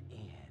created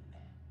in,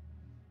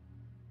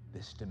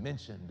 this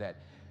dimension that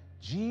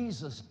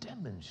Jesus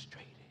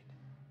demonstrated,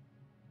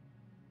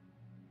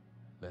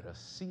 let us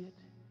see it.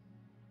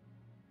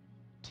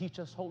 Teach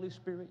us, Holy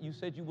Spirit. You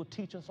said you will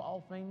teach us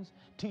all things.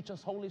 Teach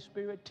us, Holy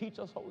Spirit. Teach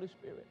us, Holy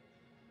Spirit.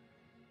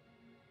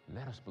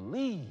 Let us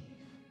believe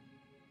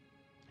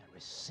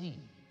receive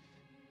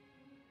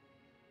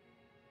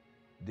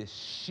this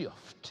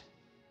shift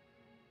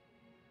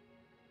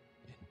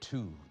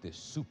into this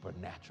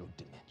supernatural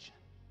dimension.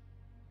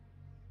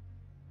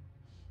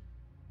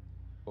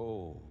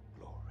 Oh,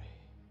 glory.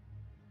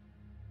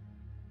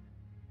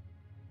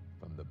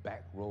 From the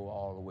back row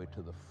all the way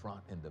to the front,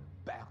 in the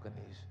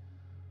balconies,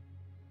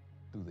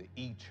 through the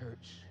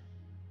E-Church,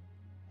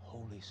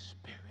 Holy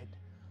Spirit,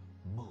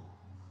 move.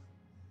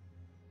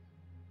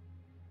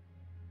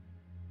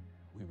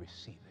 We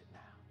receive it now.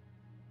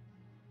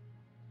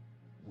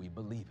 We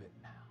believe it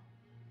now.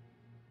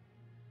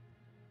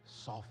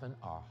 Soften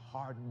our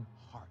hardened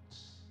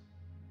hearts.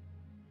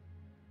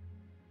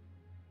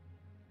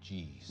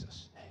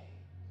 Jesus' name.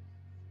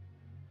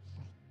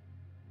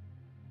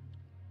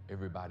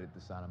 Everybody at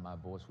the sound of my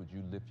voice, would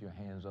you lift your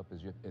hands up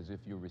as if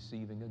you're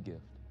receiving a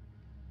gift?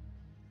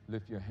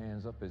 Lift your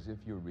hands up as if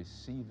you're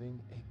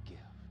receiving a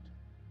gift.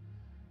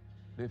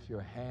 Lift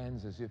your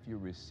hands as if you're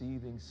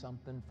receiving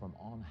something from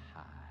on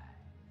high.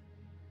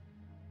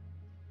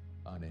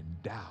 An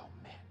endowment.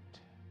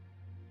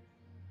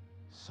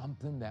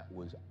 Something that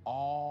was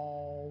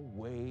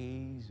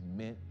always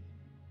meant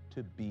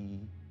to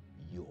be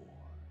yours.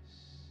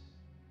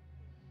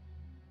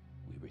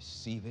 We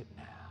receive it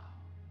now.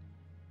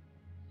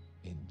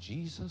 In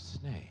Jesus'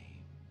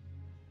 name,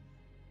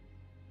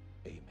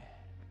 amen.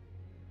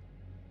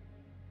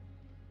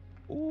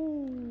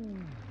 Ooh.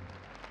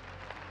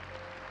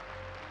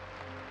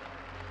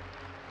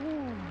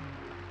 Ooh.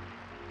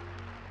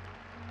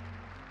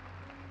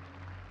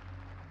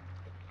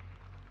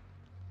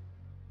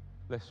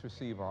 Let's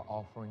receive our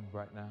offering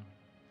right now.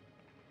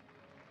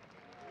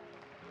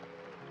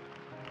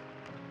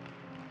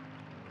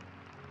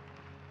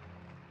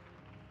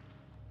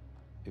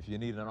 If you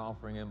need an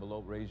offering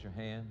envelope, raise your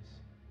hands.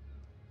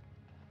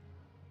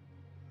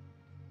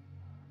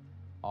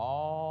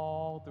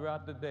 All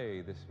throughout the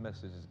day, this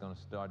message is going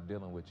to start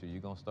dealing with you. You're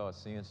going to start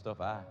seeing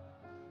stuff I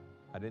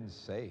didn't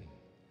say.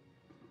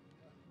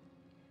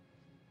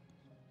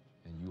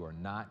 And you are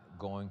not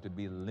going to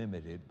be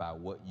limited by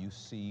what you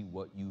see,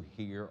 what you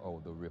hear,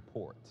 or the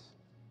reports.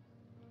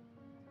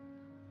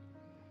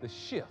 The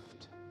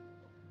shift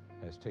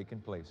has taken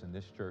place in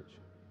this church.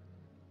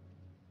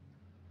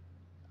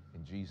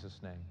 In Jesus'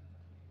 name.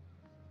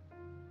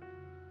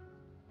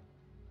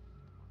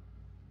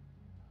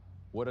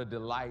 What a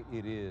delight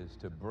it is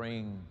to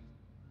bring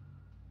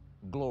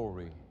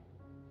glory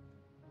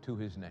to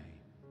his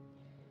name.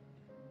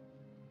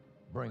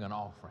 Bring an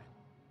offering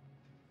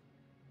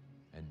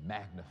and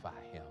magnify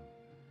him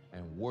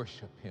and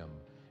worship him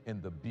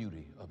in the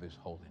beauty of his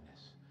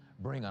holiness.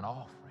 Bring an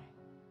offering.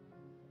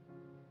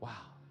 Wow.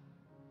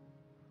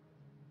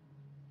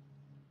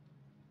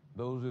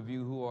 Those of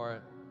you who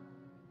are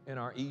in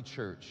our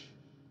e-church,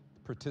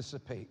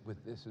 participate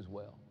with this as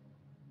well.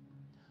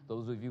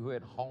 Those of you who are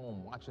at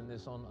home watching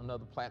this on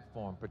another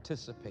platform,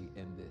 participate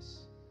in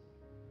this.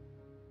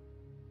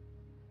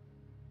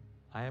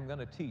 I am going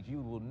to teach.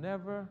 You will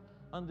never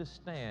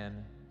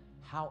understand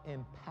how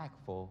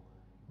impactful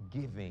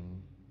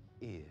giving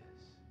is.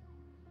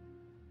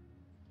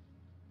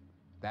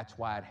 That's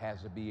why it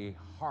has to be a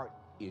heart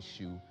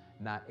issue,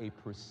 not a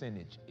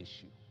percentage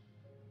issue.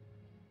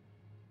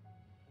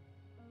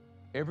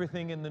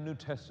 Everything in the New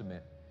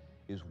Testament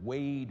is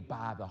weighed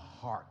by the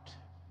heart.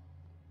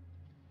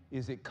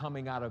 Is it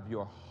coming out of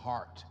your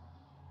heart,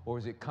 or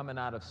is it coming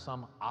out of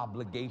some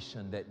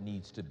obligation that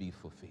needs to be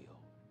fulfilled?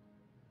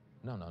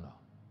 No, no, no.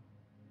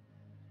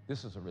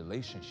 This is a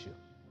relationship.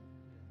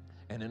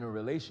 And in a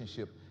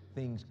relationship,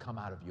 things come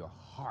out of your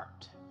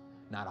heart,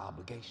 not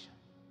obligation.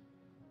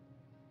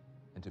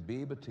 And to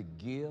be able to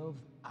give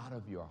out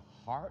of your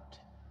heart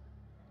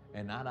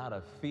and not out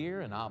of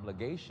fear and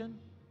obligation,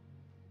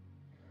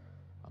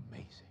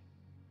 amazing.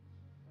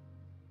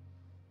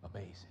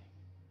 Amazing.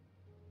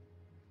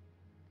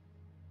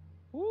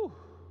 Woo.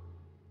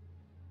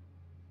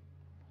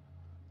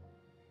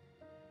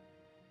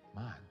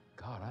 My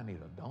God, I need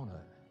a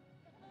donut.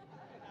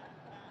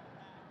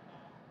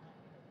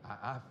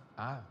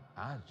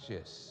 I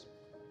just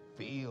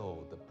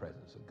feel the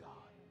presence of God.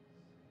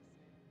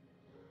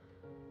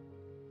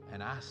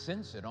 And I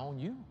sense it on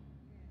you.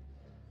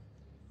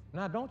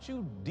 Now, don't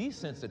you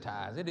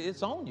desensitize it.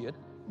 It's on you.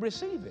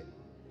 Receive it.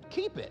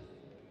 Keep it.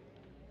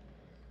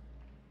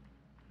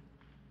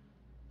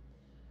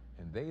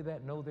 And they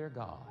that know their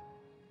God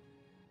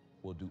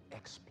will do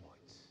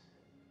exploits.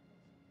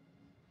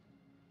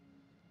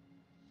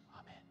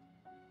 Amen.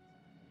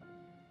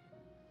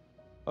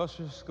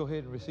 Ushers, go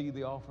ahead and receive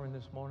the offering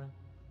this morning.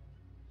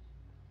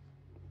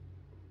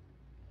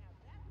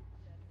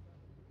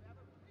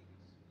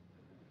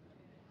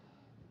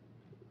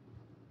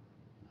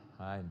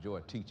 I enjoy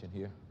teaching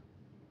here.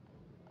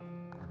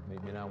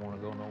 Made me not want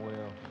to go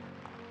nowhere else.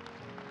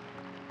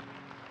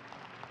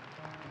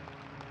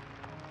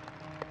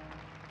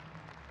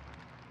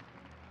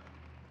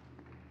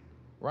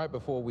 Right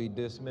before we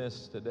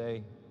dismiss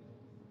today,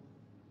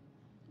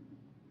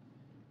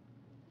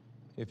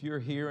 if you're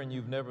here and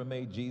you've never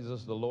made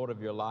Jesus the Lord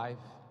of your life,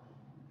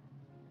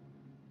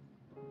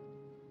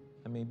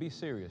 let mean, be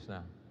serious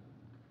now.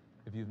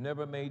 If you've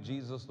never made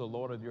Jesus the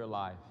Lord of your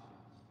life,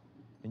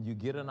 and you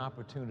get an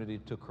opportunity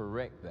to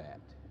correct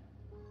that,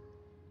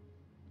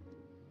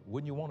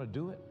 wouldn't you want to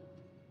do it?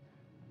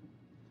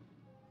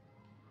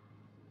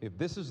 If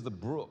this is the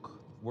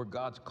brook where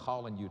God's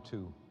calling you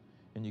to,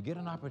 and you get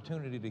an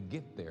opportunity to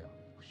get there,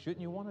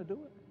 shouldn't you want to do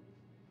it?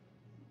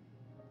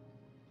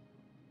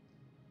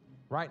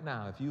 Right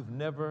now, if you've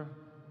never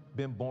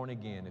been born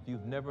again, if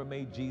you've never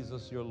made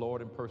Jesus your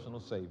Lord and personal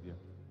Savior,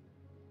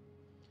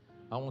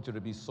 I want you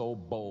to be so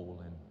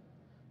bold and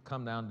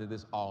come down to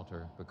this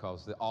altar,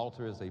 because the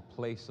altar is a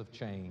place of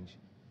change.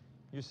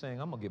 You're saying,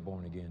 I'm going to get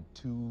born again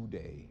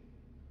today.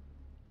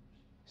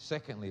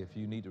 Secondly, if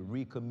you need to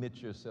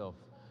recommit yourself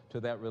to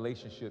that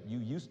relationship you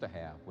used to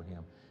have with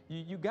Him.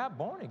 You got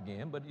born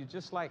again, but you're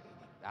just like,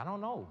 I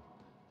don't know.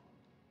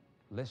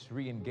 Let's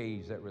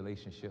re-engage that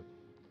relationship.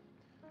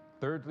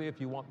 Thirdly, if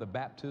you want the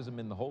baptism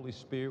in the Holy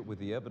Spirit with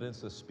the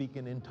evidence of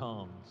speaking in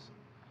tongues,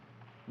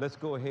 let's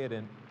go ahead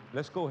and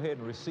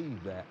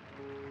receive that.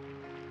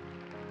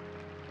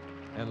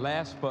 And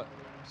last but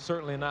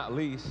certainly not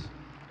least,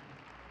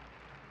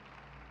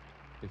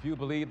 if you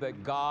believe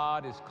that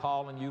God is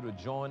calling you to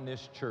join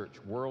this church,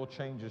 World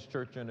Changers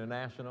Church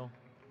International,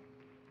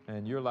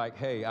 and you're like,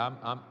 hey,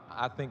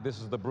 I think this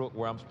is the brook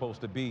where I'm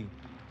supposed to be,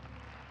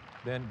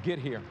 then get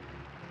here.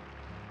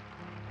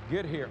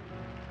 Get here.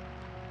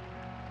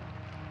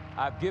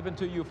 I've given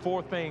to you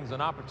 4 things: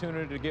 an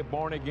opportunity to get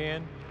born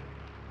again,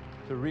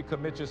 to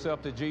recommit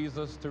yourself to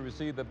Jesus, to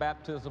receive the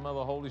baptism of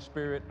the Holy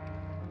Spirit,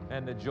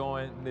 and to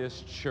join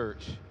this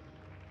church.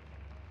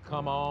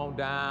 Come on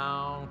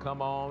down,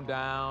 come on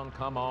down,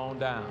 come on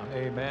down.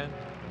 Amen.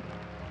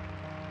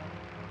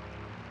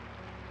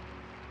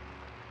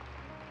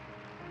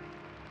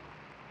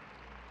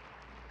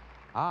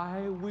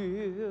 I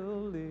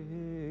will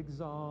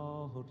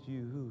exalt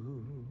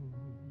you.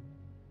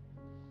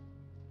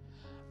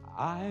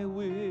 I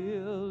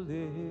will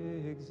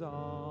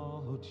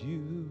exalt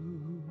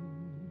you.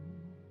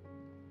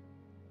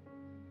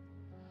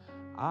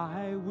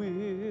 I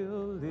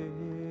will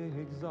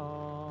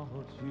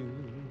exalt you.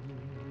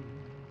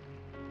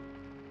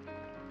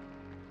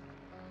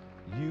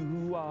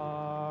 You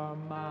are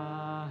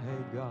my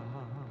God.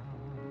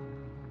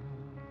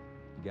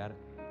 You got it?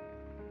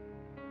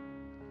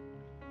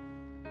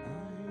 I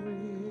will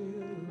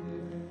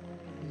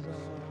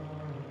exalt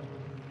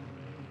you.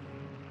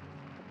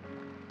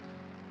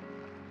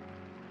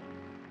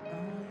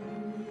 I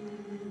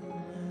will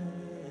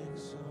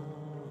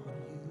exalt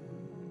you.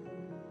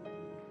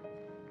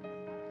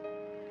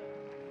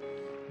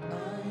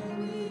 I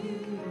will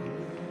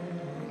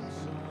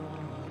exalt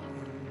you.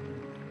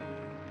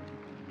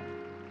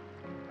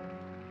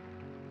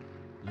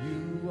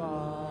 You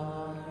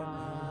are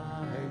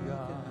my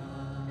God.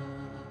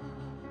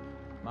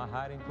 My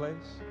hiding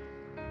place.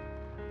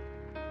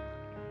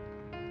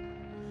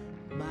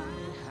 My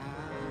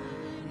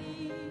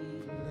hiding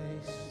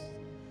place.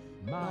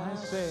 My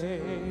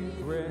safe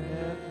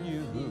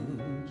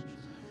refuge.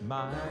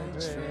 My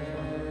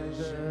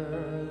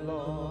treasure,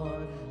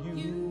 Lord,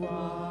 you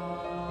are.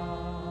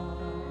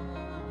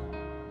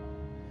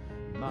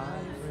 My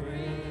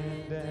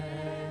friend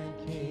and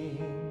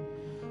King,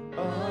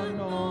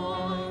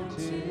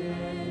 anointed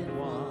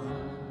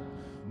one,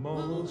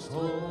 most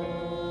holy.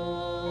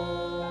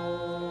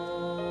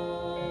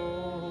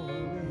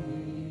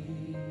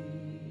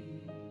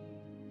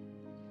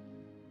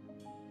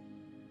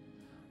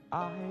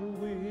 I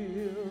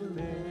will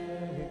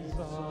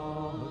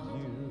exalt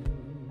you.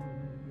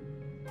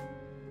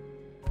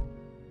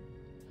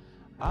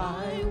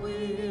 I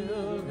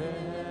will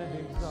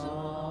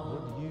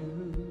exalt you.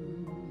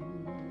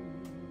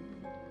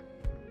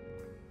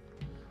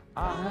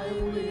 I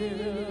will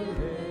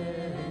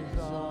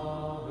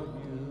exalt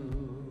you.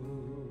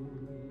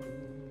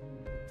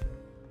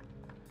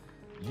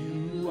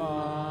 You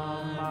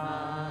are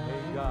my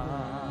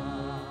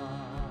God.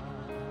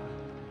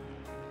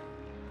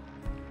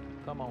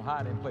 Come on,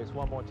 hiding place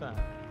one more time.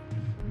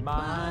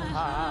 My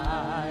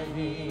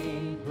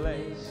hiding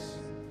place,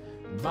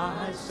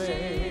 my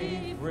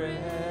safe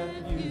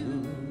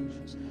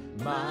refuge,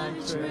 my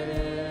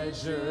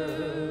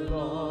treasure,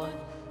 Lord,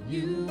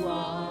 you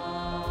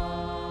are.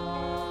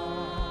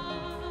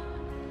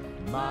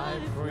 My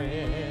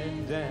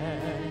friend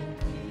and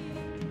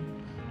King,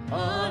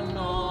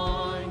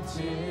 anointed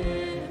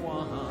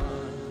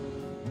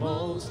one,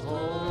 most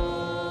holy.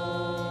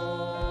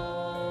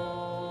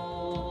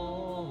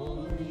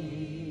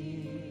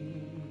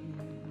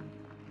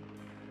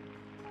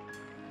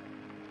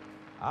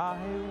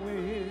 I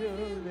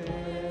will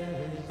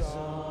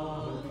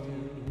exalt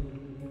you.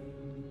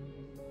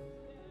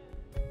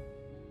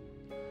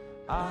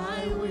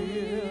 I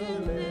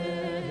will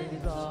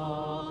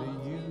exalt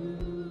you.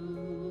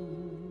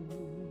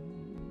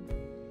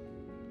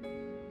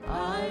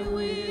 I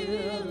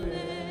will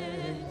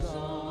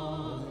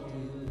exalt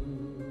you.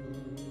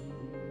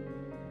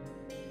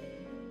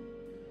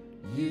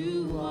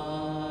 You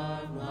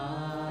are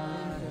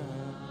my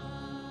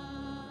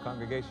God.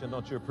 Congregation,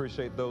 don't you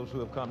appreciate those who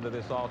have come to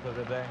this altar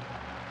today?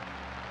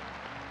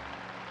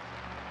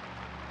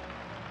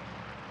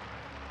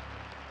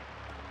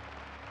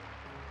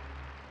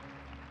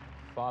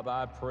 Father,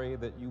 I pray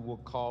that you will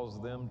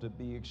cause them to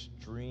be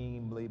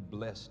extremely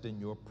blessed in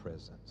your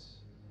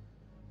presence,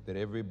 that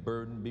every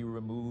burden be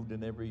removed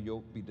and every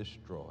yoke be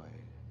destroyed.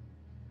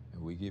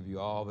 And we give you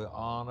all the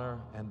honor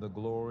and the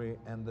glory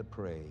and the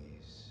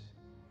praise.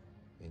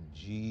 In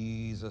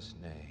Jesus'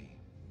 name.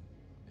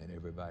 And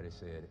everybody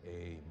said,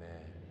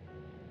 amen.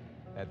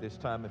 At this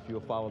time, if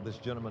you'll follow this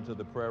gentleman to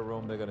the prayer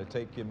room, they're going to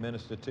take you,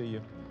 minister to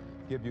you,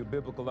 give you a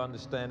biblical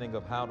understanding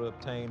of how to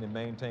obtain and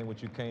maintain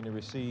what you came to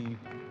receive.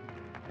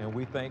 And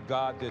we thank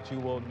God that you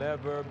will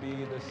never be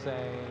the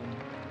same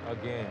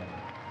again.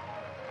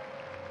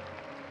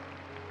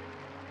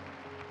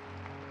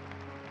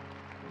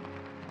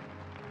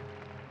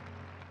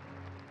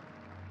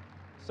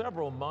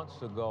 Several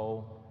months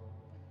ago,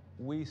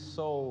 we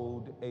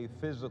sold a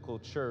physical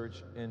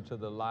church into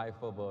the life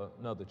of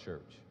another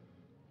church.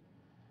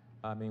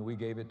 I mean, we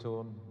gave it to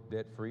them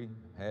debt-free,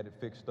 had it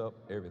fixed up,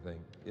 everything.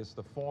 It's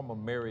the former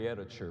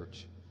Marietta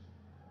Church.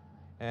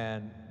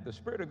 And the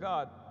Spirit of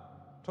God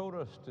told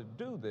us to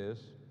do this,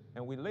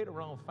 and we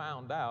later on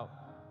found out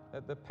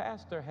that the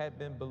pastor had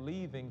been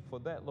believing for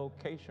that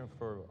location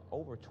for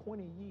over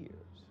 20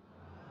 years.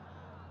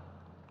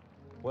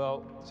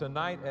 Well,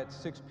 tonight at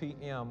 6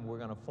 p.m., we're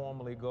going to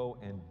formally go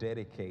and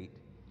dedicate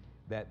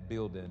that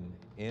building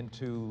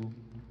into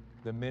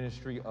the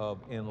ministry of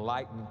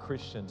Enlightened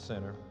Christian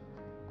Center.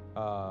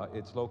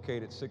 It's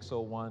located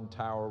 601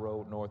 Tower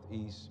Road,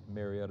 Northeast,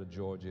 Marietta,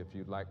 Georgia. If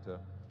you'd like to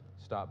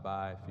stop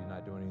by, if you're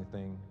not doing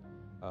anything,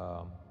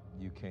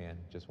 you can.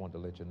 Just wanted to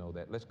let you know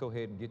that. Let's go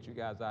ahead and get you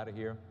guys out of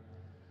here.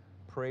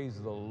 Praise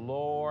the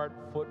Lord.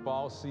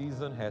 Football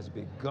season has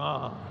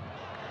begun.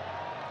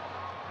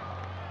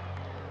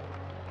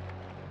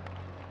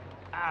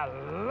 I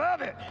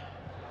love it.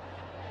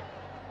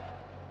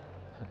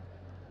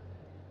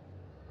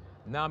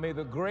 Now may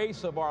the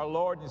grace of our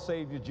Lord and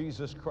Savior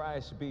Jesus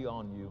Christ be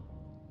on you.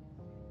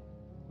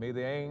 May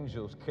the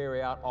angels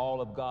carry out all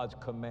of God's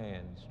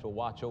commands to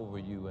watch over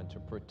you and to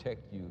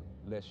protect you,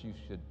 lest you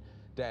should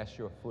dash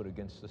your foot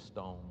against the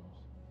stones.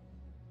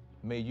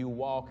 May you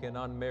walk in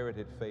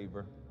unmerited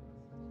favor,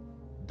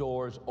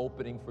 doors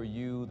opening for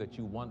you that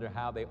you wonder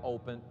how they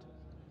opened.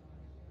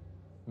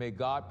 May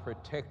God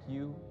protect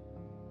you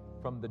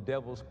from the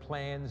devil's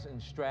plans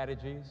and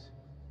strategies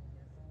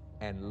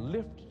and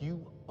lift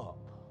you up.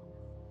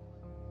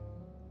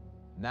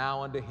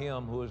 Now unto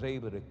him who is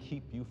able to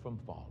keep you from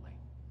falling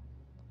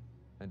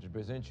and to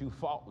present you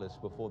faultless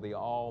before the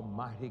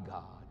Almighty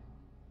God,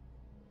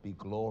 be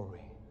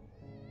glory,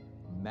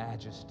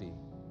 majesty,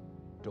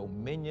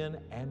 dominion,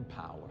 and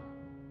power,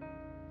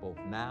 both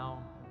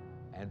now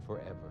and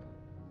forever.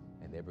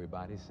 And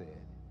everybody said,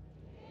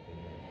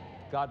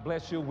 amen. God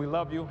bless you. We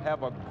love you.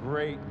 Have a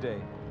great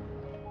day.